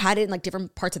was. And she would hide it in like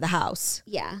different parts of the house.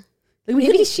 Yeah. Like,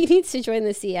 maybe she needs to join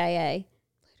the CIA.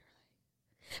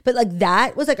 But like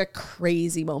that was like a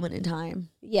crazy moment in time.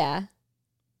 Yeah.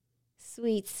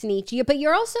 Sweet Sneech. But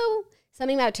you're also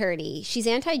something about Turdy. She's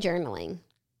anti-journaling.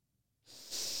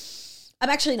 I'm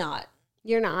actually not.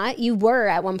 You're not? You were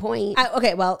at one point.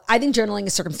 Okay, well, I think journaling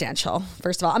is circumstantial,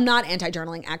 first of all. I'm not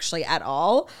anti-journaling actually at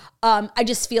all. I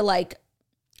just feel like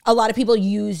a lot of people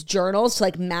use journals to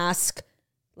like mask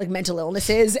like mental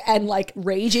illnesses and like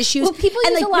rage issues. Well, people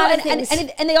use like, a lot of things.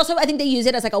 And they also, I think they use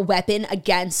it as like a weapon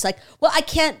against like, well,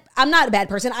 I'm not a bad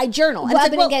person. I journal. And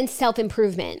weapon against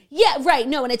self-improvement. Yeah, right.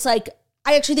 No, and it's like,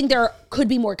 I actually think there could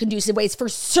be more conducive ways for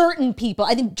certain people.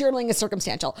 I think journaling is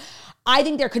circumstantial. I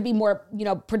think there could be more,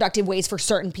 productive ways for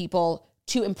certain people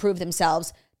to improve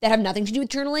themselves that have nothing to do with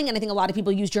journaling. And I think a lot of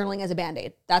people use journaling as a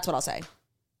Band-Aid. That's what I'll say.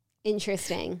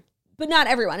 Interesting. But not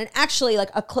everyone. And actually, like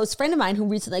a close friend of mine who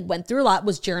recently went through a lot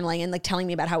was journaling and like telling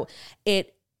me about how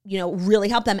it, really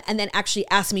helped them. And then actually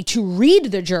asked me to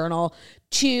read the journal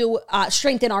to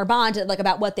strengthen our bond, like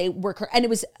about what they were. And it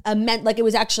was it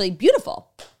was actually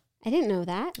beautiful. I didn't know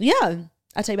that. Yeah.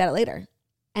 I'll tell you about it later.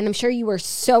 And I'm sure you were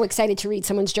so excited to read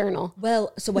someone's journal.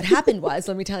 Well, so what happened was,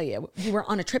 let me tell you, we were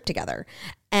on a trip together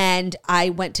and I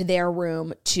went to their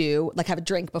room to like have a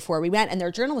drink before we went and their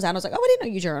journal was out. I was like, oh, I didn't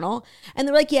know you journal. And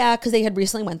they were like, yeah, because they had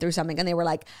recently went through something and they were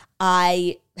like,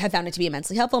 I have found it to be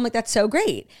immensely helpful. I'm like, that's so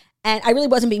great. And I really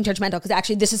wasn't being judgmental because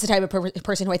actually this is the type of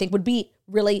person who I think would be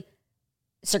really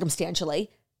circumstantially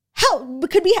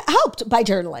could be helped by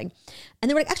journaling. And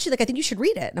they were like, actually, like, I think you should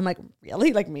read it. And I'm like,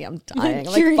 really? Like me, I'm dying.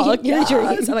 I'm like, fuck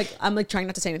yes. I'm like trying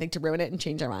not to say anything to ruin it and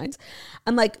change their minds.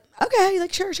 I'm like, okay,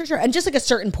 like, sure. And just like a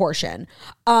certain portion.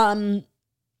 And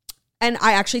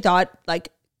I actually thought like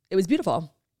it was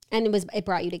beautiful. And it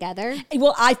brought you together?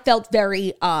 Well, I felt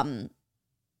very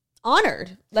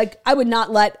honored. Like I would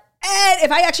not let, and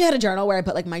if I actually had a journal where I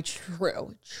put like my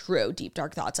true deep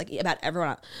dark thoughts like about everyone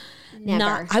else.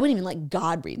 Never. I wouldn't even let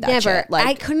God read that Never. shit. Like,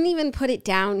 I couldn't even put it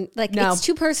down. Like, no. It's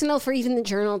too personal for even the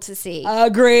journal to see.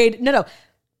 Agreed. No.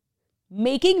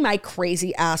 Making my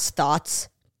crazy ass thoughts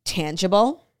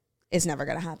tangible is never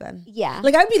going to happen. Yeah.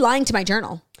 Like, I would be lying to my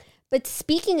journal. But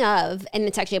speaking of, and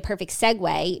it's actually a perfect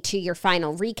segue to your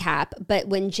final recap, but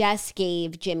when Jess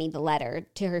gave Jimmy the letter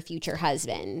to her future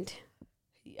husband.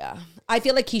 Yeah. I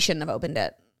feel like he shouldn't have opened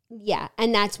it. Yeah.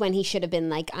 And that's when he should have been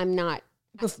like, I'm not.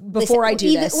 Before I do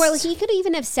this. Well, he could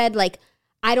even have said like,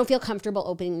 I don't feel comfortable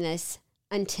opening this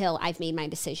until I've made my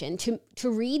decision. To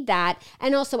read that.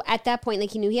 And also at that point,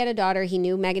 like he knew he had a daughter. He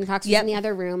knew Megan Fox was in the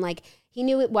other room. Like he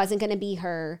knew it wasn't going to be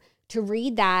her. To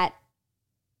read that,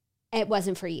 it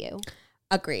wasn't for you.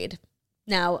 Agreed.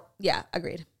 Now, yeah,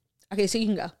 agreed. Okay, so you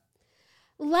can go.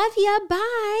 Love ya.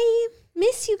 Bye.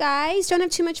 Miss you guys. Don't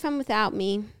have too much fun without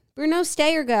me. Bruno,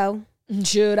 stay or go?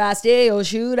 Should I stay or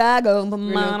should I go?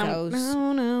 Bruno goes.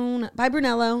 No. Bye,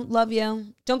 Brunello. Love you.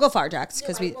 Don't go far, Jax,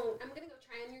 because I'm going to go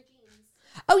try on your jeans.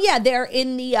 Oh, yeah, they're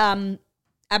in the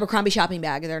Abercrombie shopping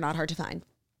bag. They're not hard to find.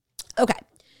 Okay.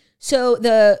 So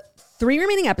the 3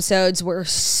 remaining episodes were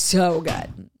so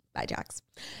good. Bye, Jax.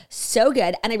 So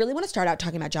good. And I really want to start out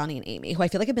talking about Johnny and Amy, who I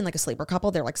feel like have been like a sleeper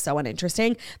couple. They're like so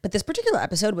uninteresting. But this particular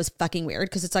episode was fucking weird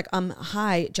because it's like,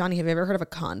 hi, Johnny, have you ever heard of a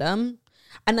condom?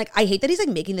 And like, I hate that he's like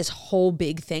making this whole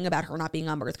big thing about her not being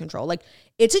on birth control. Like,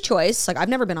 it's a choice. Like, I've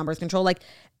never been on birth control. Like,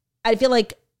 I feel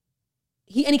like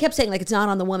he kept saying like, it's not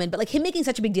on the woman, but like him making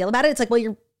such a big deal about it. It's like, well,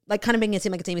 you're like kind of making it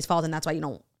seem like it's Amy's fault. And that's why you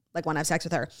don't like want to have sex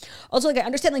with her. Also, like, I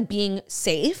understand like being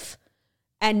safe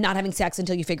and not having sex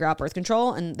until you figure out birth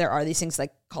control. And there are these things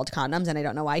like called condoms. And I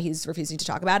don't know why he's refusing to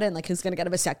talk about it. And like, he's going to get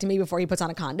a vasectomy before he puts on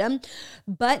a condom.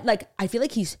 But like, I feel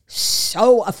like he's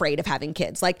so afraid of having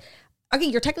kids. Like, okay,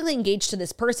 you're technically engaged to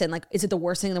this person. Like, is it the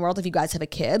worst thing in the world if you guys have a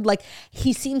kid? Like,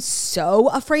 he seems so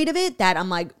afraid of it that I'm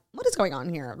like, what is going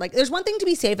on here? Like, there's one thing to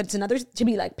be safe. It's another to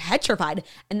be like petrified.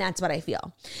 And that's what I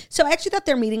feel. So I actually thought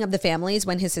their meeting of the families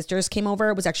when his sisters came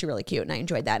over was actually really cute. And I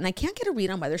enjoyed that. And I can't get a read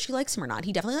on whether she likes him or not.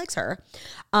 He definitely likes her.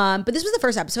 But this was the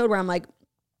first episode where I'm like,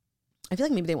 I feel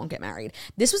like maybe they won't get married.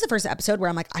 This was the first episode where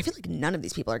I'm like, I feel like none of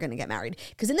these people are going to get married.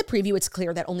 Because in the preview, it's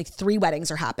clear that only 3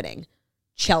 weddings are happening.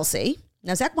 Chelsea.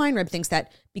 Now, Zach Weinreb thinks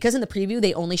that because in the preview,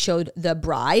 they only showed the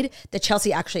bride, that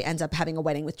Chelsea actually ends up having a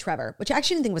wedding with Trevor, which I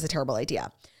actually didn't think was a terrible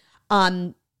idea.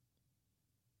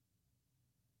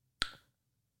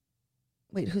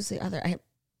 Wait, who's the other?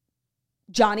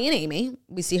 Johnny and Amy.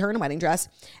 We see her in a wedding dress.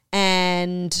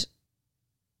 And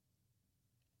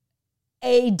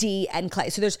AD and Clay.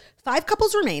 So there's 5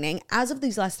 couples remaining. As of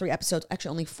these last 3 episodes, actually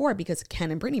only 4 because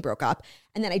Ken and Brittany broke up.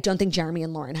 And then I don't think Jeremy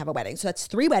and Lauren have a wedding. So that's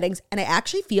 3 weddings. And I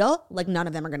actually feel like none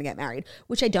of them are going to get married,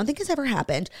 which I don't think has ever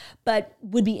happened, but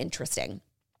would be interesting.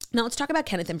 Now let's talk about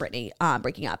Kenneth and Brittany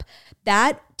breaking up.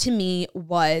 That to me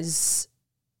was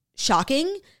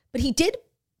shocking, but he did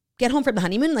get home from the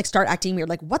honeymoon and like start acting weird.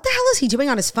 Like, what the hell is he doing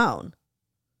on his phone?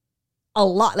 A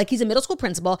lot. Like, he's a middle school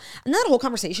principal. And that whole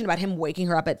conversation about him waking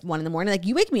her up at 1 a.m, like,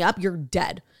 you wake me up, you're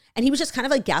dead. And he was just kind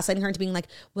of like gaslighting her into being like,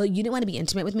 well, you didn't want to be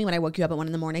intimate with me when I woke you up at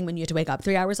 1 a.m. when you had to wake up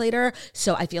 3 hours later.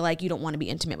 So I feel like you don't want to be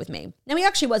intimate with me. Now, he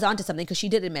actually was onto something because she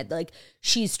did admit like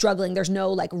she's struggling. There's no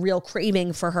like real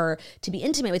craving for her to be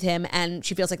intimate with him. And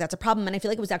she feels like that's a problem. And I feel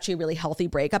like it was actually a really healthy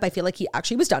breakup. I feel like he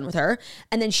actually was done with her.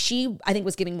 And then she, I think,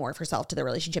 was giving more of herself to the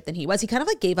relationship than he was. He kind of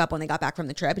like gave up when they got back from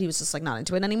the trip. He was just like not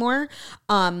into it anymore.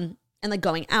 And like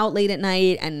going out late at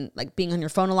night and like being on your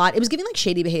phone a lot. It was giving like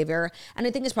shady behavior. And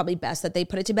I think it's probably best that they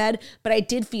put it to bed. But I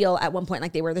did feel at one point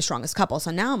like they were the strongest couple.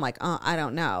 So now I'm like, I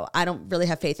don't know. I don't really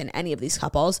have faith in any of these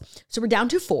couples. So we're down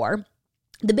to 4.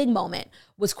 The big moment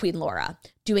was Queen Laura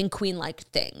doing queen-like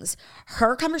things.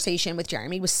 Her conversation with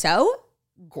Jeremy was so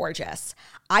gorgeous.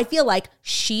 I feel like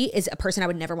she is a person I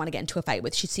would never want to get into a fight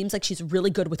with. She seems like she's really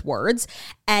good with words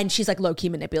and she's like low-key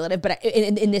manipulative, but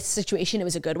in this situation, it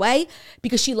was a good way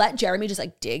because she let Jeremy just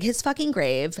like dig his fucking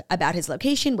grave about his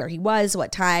location, where he was,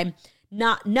 what time.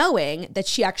 not knowing that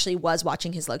she actually was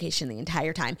watching his location the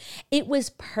entire time. It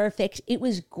was perfect. It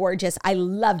was gorgeous. I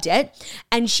loved it.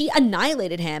 And she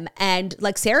annihilated him. And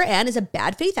like Sarah Ann is a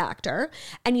bad faith actor.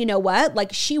 And you know what?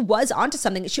 Like she was onto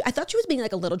something. I thought she was being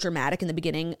like a little dramatic in the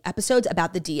beginning episodes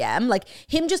about the DM. Like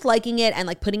him just liking it and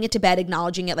like putting it to bed,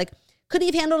 acknowledging it. Like, could he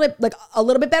have handled it like a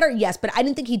little bit better? Yes, but I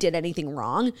didn't think he did anything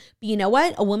wrong. But you know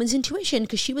what? A woman's intuition,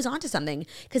 because she was onto something.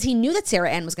 Because he knew that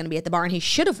Sarah Ann was going to be at the bar and he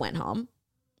should have went home.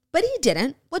 But he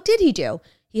didn't. What did he do?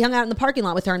 He hung out in the parking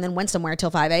lot with her and then went somewhere till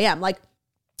 5 a.m. Like,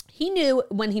 he knew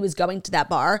when he was going to that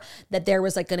bar that there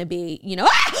was like going to be, you know,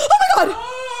 oh my God,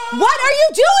 what are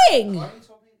you doing?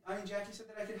 Jackie said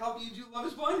that I could help you do Love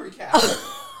is Blind recap.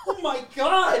 Oh my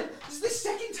God. This is the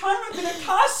second time I've been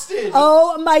accosted.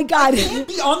 Oh my God. I can't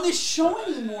be on this show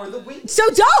anymore. The way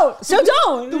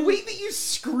don't. The way that you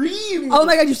screamed. Oh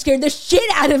my God, you scared the shit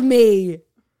out of me.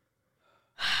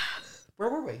 Where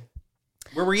were we?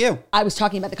 Where were you? I was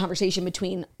talking about the conversation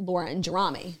between Laura and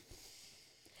Jerami.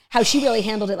 How she really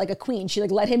handled it like a queen. She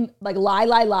like let him like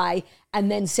lie,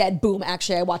 and then said, boom,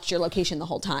 actually I watched your location the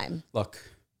whole time. Look,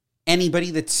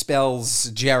 anybody that spells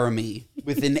Jeremy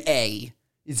with an A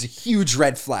is a huge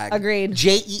red flag. Agreed.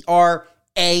 Jeramy.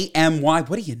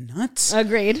 What are you, nuts?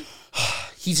 Agreed.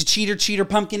 He's a cheater,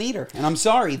 pumpkin eater. And I'm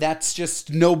sorry, that's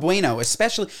just no bueno.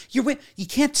 Especially, you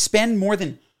can't spend more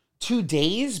than 2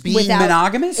 days being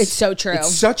monogamous. It's so true.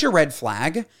 It's such a red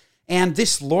flag. And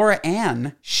this Laura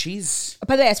Ann, she's...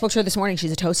 By the way, I spoke to her this morning.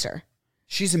 She's a toaster.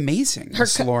 She's amazing,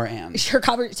 Laura Ann. Her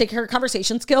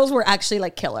conversation skills were actually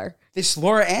like killer. This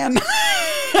Laura Ann...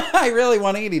 I really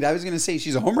want to eat it. I was going to say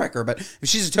she's a homewrecker, but if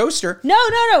she's a toaster...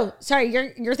 No. Sorry,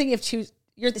 you're thinking of two...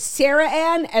 You're the Sarah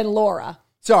Ann and Laura.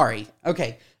 Sorry.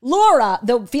 Okay. Laura,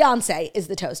 the fiance, is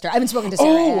the toaster. I haven't spoken to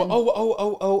Sarah Ann.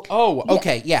 Oh.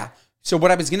 Okay, yeah. So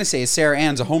what I was going to say is Sarah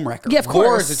Ann's a homewrecker. Yeah, of course.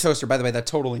 Laura's a toaster. By the way, that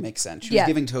totally makes sense. She was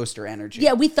giving toaster energy.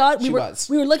 Yeah, we thought we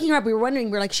were looking her up. We were wondering.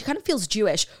 We were like, she kind of feels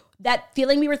Jewish. That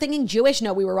feeling we were thinking Jewish.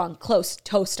 No, we were wrong. Close.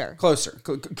 Toaster. Closer.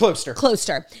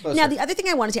 Now, the other thing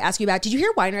I wanted to ask you about, did you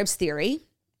hear Weinreib's theory?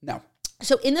 No.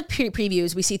 So in the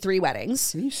previews, we see 3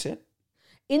 weddings. Can you sit?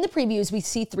 In the previews, we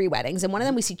see 3 weddings, and one of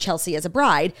them we see Chelsea as a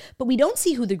bride, but we don't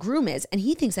see who the groom is, and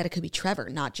he thinks that it could be Trevor,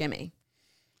 not Jimmy.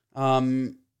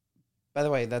 By the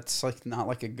way, that's like not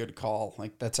like a good call.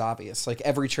 Like that's obvious. Like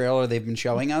every trailer they've been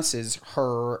showing us is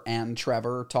her and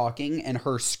Trevor talking and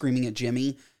her screaming at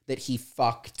Jimmy that he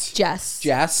fucked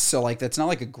Jess. So like that's not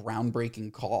like a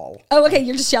groundbreaking call. Oh, okay.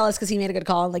 You're just jealous because he made a good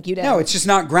call and like you did. No, it's just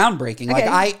not groundbreaking. Okay.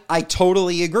 Like I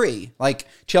totally agree. Like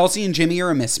Chelsea and Jimmy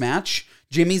are a mismatch.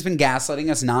 Jimmy's been gaslighting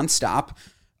us nonstop.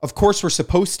 Of course, we're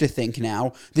supposed to think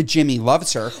now that Jimmy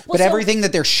loves her, but everything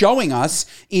that they're showing us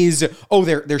is,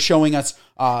 they're showing us.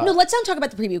 No, let's not talk about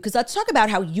the preview, because let's talk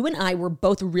about how you and I were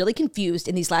both really confused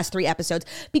in these last 3 episodes,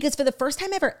 because for the first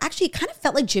time ever, actually, it kind of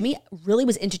felt like Jimmy really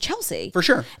was into Chelsea. For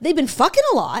sure. They've been fucking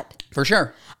a lot. For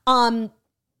sure.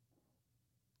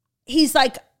 He's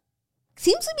like,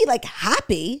 seems to be like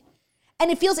happy, and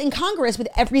it feels incongruous with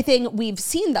everything we've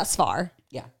seen thus far.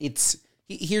 Yeah,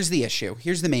 here's the issue.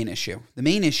 Here's the main issue. The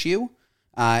main issue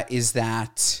is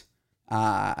that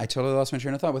I totally lost my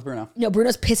train of thought with Bruno. No,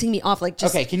 Bruno's pissing me off. Like,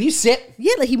 just okay, can you sit?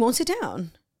 Yeah, like he won't sit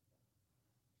down.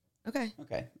 Okay,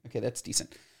 that's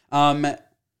decent.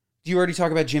 Do you already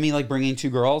talk about Jimmy like bringing 2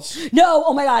 girls? No,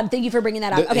 oh my God, thank you for bringing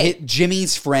that up. Okay,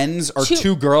 Jimmy's friends are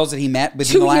 2 girls that he met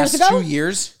within the last 2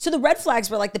 years. So the red flags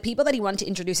were like the people that he wanted to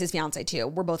introduce his fiance to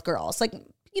were both girls. Like,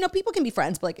 you know, people can be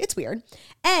friends, but like it's weird.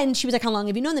 And she was like, "How long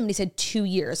have you known them?" And he said 2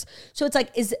 years. So it's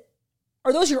like,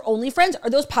 are those your only friends? Are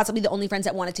those possibly the only friends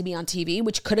that wanted to be on TV?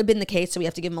 Which could have been the case, so we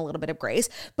have to give them a little bit of grace.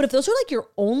 But if those are like your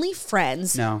only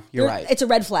friends, no, you're right. It's a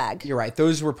red flag. You're right.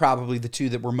 Those were probably the 2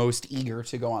 that were most eager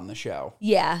to go on the show.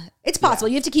 Yeah, it's possible.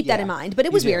 You have to keep that in mind. But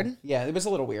it was weird. Yeah, it was a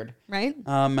little weird. Right?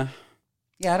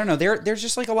 Yeah, I don't know. There's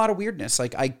just like a lot of weirdness.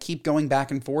 Like I keep going back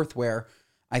and forth where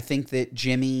I think that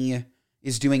Jimmy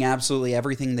is doing absolutely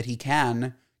everything that he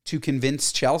can to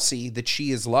convince Chelsea that she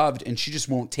is loved, and she just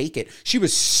won't take it. She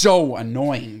was so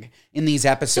annoying in these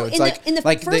episodes. So in the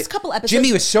first couple episodes,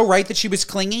 Jimmy was so right that she was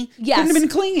clingy. Yes. Couldn't have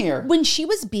been clingier. When she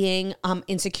was being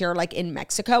insecure, like in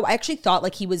Mexico, I actually thought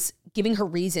like he was giving her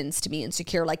reasons to be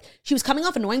insecure. Like she was coming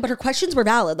off annoying, but her questions were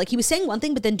valid. Like he was saying one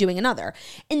thing, but then doing another.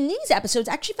 In these episodes,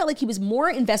 I actually felt like he was more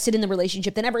invested in the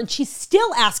relationship than ever. And she's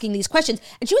still asking these questions,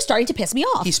 and she was starting to piss me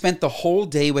off. He spent the whole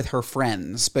day with her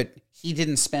friends, but he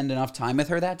didn't spend enough time with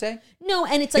her that day? No,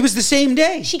 and it's like... It was the same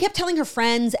day. She kept telling her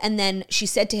friends, and then she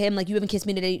said to him, like, you haven't kissed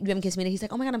me today, you haven't kissed me today. He's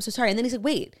like, oh my God, I'm so sorry. And then he's like,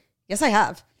 wait, yes, I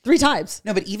have. 3 times.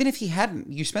 No, but even if he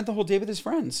hadn't, you spent the whole day with his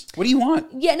friends. What do you want?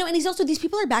 Yeah, no, and he's also, these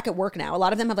people are back at work now. A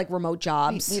lot of them have like remote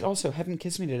jobs. Wait, also, Heaven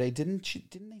Kissed Me Today. Didn't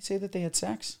they say that they had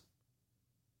sex?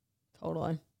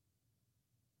 Totally.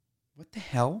 What the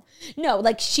hell? No,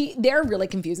 like they're really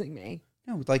confusing me.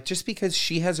 No, like just because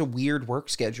she has a weird work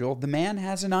schedule, the man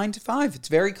has a 9 to 5. It's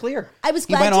very clear. I was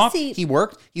glad to see. He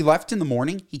worked. He left in the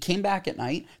morning. He came back at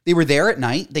night. They were there at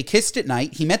night. They kissed at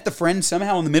night. He met the friend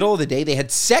somehow in the middle of the day. They had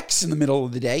sex in the middle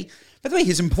of the day. By the way,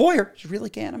 his employer is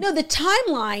really can't. No, the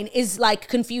timeline is like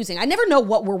confusing. I never know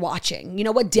what we're watching. You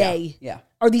know, what day? Yeah.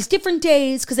 Are these different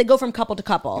days? Because they go from couple to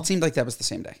couple. It seemed like that was the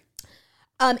same day.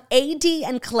 AD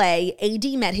and Clay. AD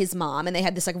met his mom, and they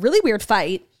had this like really weird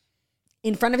fight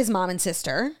in front of his mom and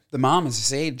sister. The mom is a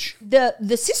sage.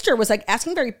 The sister was like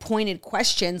asking very pointed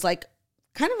questions, like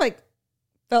kind of like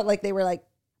felt like they were like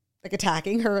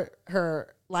attacking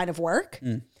her line of work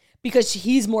because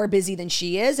he's more busy than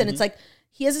she is. And it's like,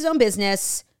 he has his own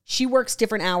business. She works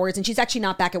different hours and she's actually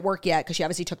not back at work yet because she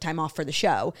obviously took time off for the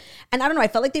show. And I don't know, I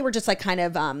felt like they were just like kind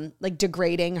of like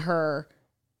degrading her.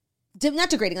 Not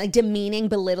degrading, like demeaning,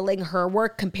 belittling her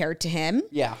work compared to him.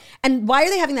 Yeah. And why are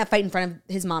they having that fight in front of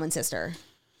his mom and sister?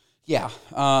 Yeah.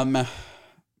 I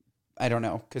don't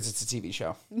know, because it's a TV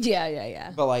show.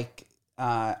 Yeah. But like,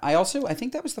 I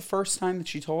think that was the first time that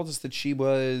she told us that she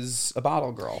was a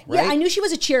bottle girl, right? Yeah, I knew she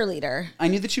was a cheerleader. I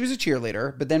knew that she was a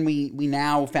cheerleader, but then we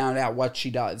now found out what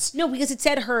she does. No, because it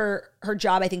said her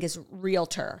job, I think, is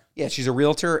realtor. Yeah, she's a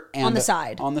realtor. And on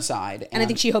the side. And I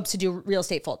think she hopes to do real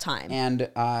estate full time. And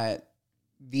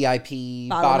VIP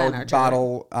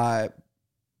bottle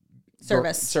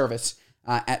service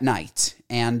at night.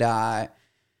 And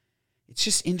it's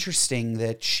just interesting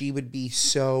that she would be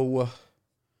so...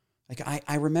 Like,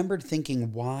 I remembered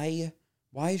thinking, why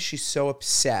is she so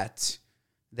upset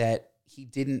that he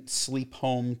didn't sleep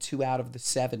home 2 out of the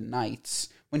 7 nights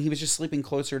when he was just sleeping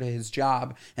closer to his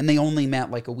job and they only met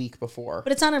like a week before?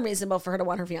 But it's not unreasonable for her to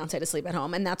want her fiance to sleep at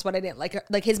home. And that's what I didn't like.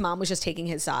 Like, his mom was just taking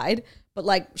his side. But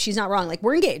like, she's not wrong. Like,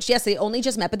 we're engaged. Yes, they only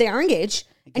just met, but they are engaged.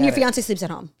 And your fiance sleeps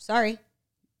at home. Sorry.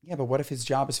 Yeah, but what if his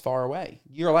job is far away?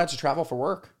 You're allowed to travel for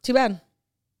work. Too bad.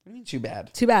 What do you mean too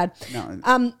bad? Too bad. No.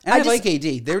 And I like AD.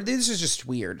 This is just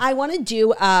weird. I want to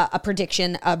do a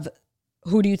prediction of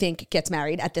who do you think gets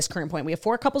married at this current point. We have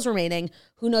 4 couples remaining.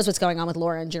 Who knows what's going on with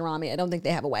Laura and Jeremy? I don't think they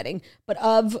have a wedding. But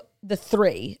of the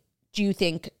 3, who do you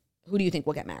think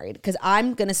will get married? Because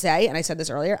I'm going to say, and I said this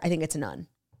earlier, I think it's none,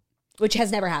 which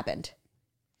has never happened.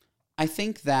 I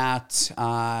think that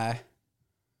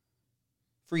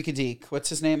Freakadeek, what's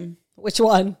his name? Which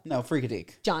one? No,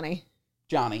 Freakadeek. Johnny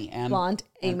and Blonde,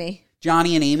 Amy.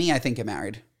 Johnny and Amy, I think, get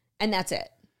married. And that's it.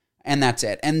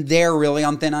 And they're really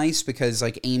on thin ice because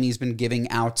like Amy's been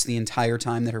giving outs the entire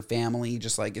time that her family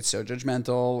just like it's so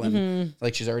judgmental and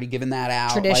like she's already given that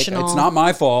out. Traditional. Like, it's not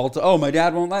my fault. Oh, my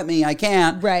dad won't let me. I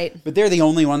can't. Right. But they're the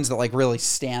only ones that like really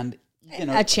stand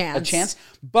a chance.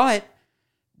 But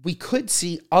we could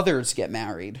see others get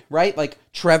married, right? Like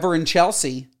Trevor and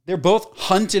Chelsea, they're both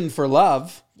hunting for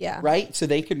love. Yeah. Right? So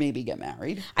they could maybe get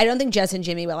married. I don't think Jess and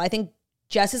Jimmy will. I think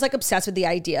Jess is like obsessed with the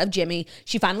idea of Jimmy.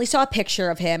 She finally saw a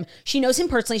picture of him. She knows him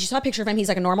personally. She saw a picture of him. He's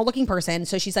like a normal looking person.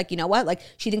 So she's like, you know what? Like,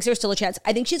 she thinks there's still a chance.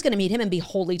 I think she's going to meet him and be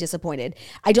wholly disappointed.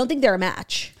 I don't think they're a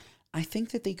match. I think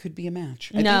that they could be a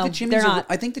match. They're not.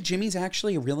 I think that Jimmy's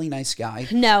actually a really nice guy.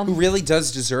 No. Who really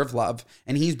does deserve love.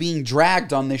 And he's being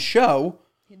dragged on this show.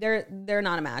 They're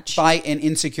not a match. By an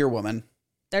insecure woman.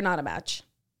 They're not a match.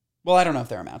 Well, I don't know if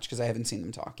they're a match because I haven't seen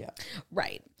them talk yet.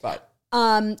 Right. But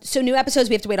so new episodes,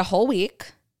 we have to wait a whole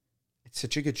week. It's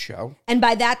such a good show. And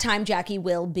by that time, Jackie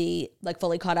will be like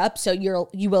fully caught up. So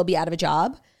you will be out of a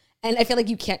job. And I feel like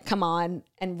you can't come on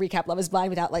and recap Love is Blind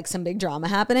without like some big drama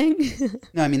happening.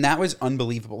 No, I mean, that was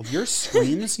unbelievable. Your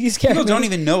screams, you scared people me. Don't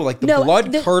even know, like the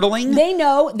blood curdling. They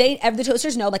know, the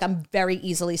toasters know, like I'm very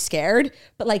easily scared.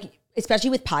 But like,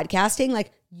 especially with podcasting,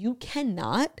 like you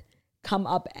cannot come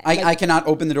up. I cannot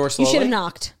open the door slowly. You should have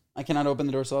knocked. I cannot open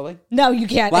the door slowly? No, you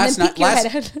can't. Last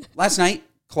night,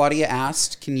 Claudia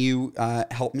asked, can you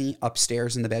help me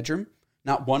upstairs in the bedroom?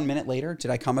 Not 1 minute later, did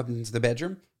I come up into the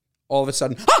bedroom? All of a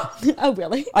sudden, Oh,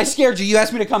 really? I scared you. You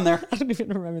asked me to come there. I don't even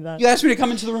remember that. You asked me to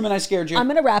come into the room and I scared you. I'm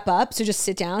going to wrap up, so just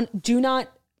sit down. Do not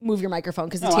move your microphone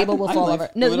because the table will fall over.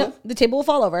 No, the table will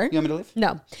fall over. You want me to leave?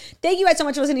 No. Thank you guys so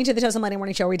much for listening to the Toast and Monday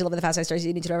Morning Show, where we deliver the fast life stories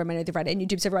you need to know every Monday through Friday. And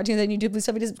YouTube, so if you're watching this on YouTube, please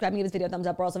feel free to subscribe and give this video a thumbs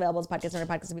up. We're also available as podcasts on our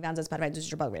podcast. We found us Spotify,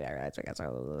 Stitcher,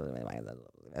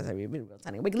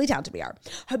 Wiggly Town to be our.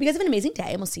 Hope you guys have an amazing day,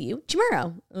 and we'll see you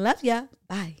tomorrow. Love ya.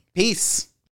 Bye. Peace.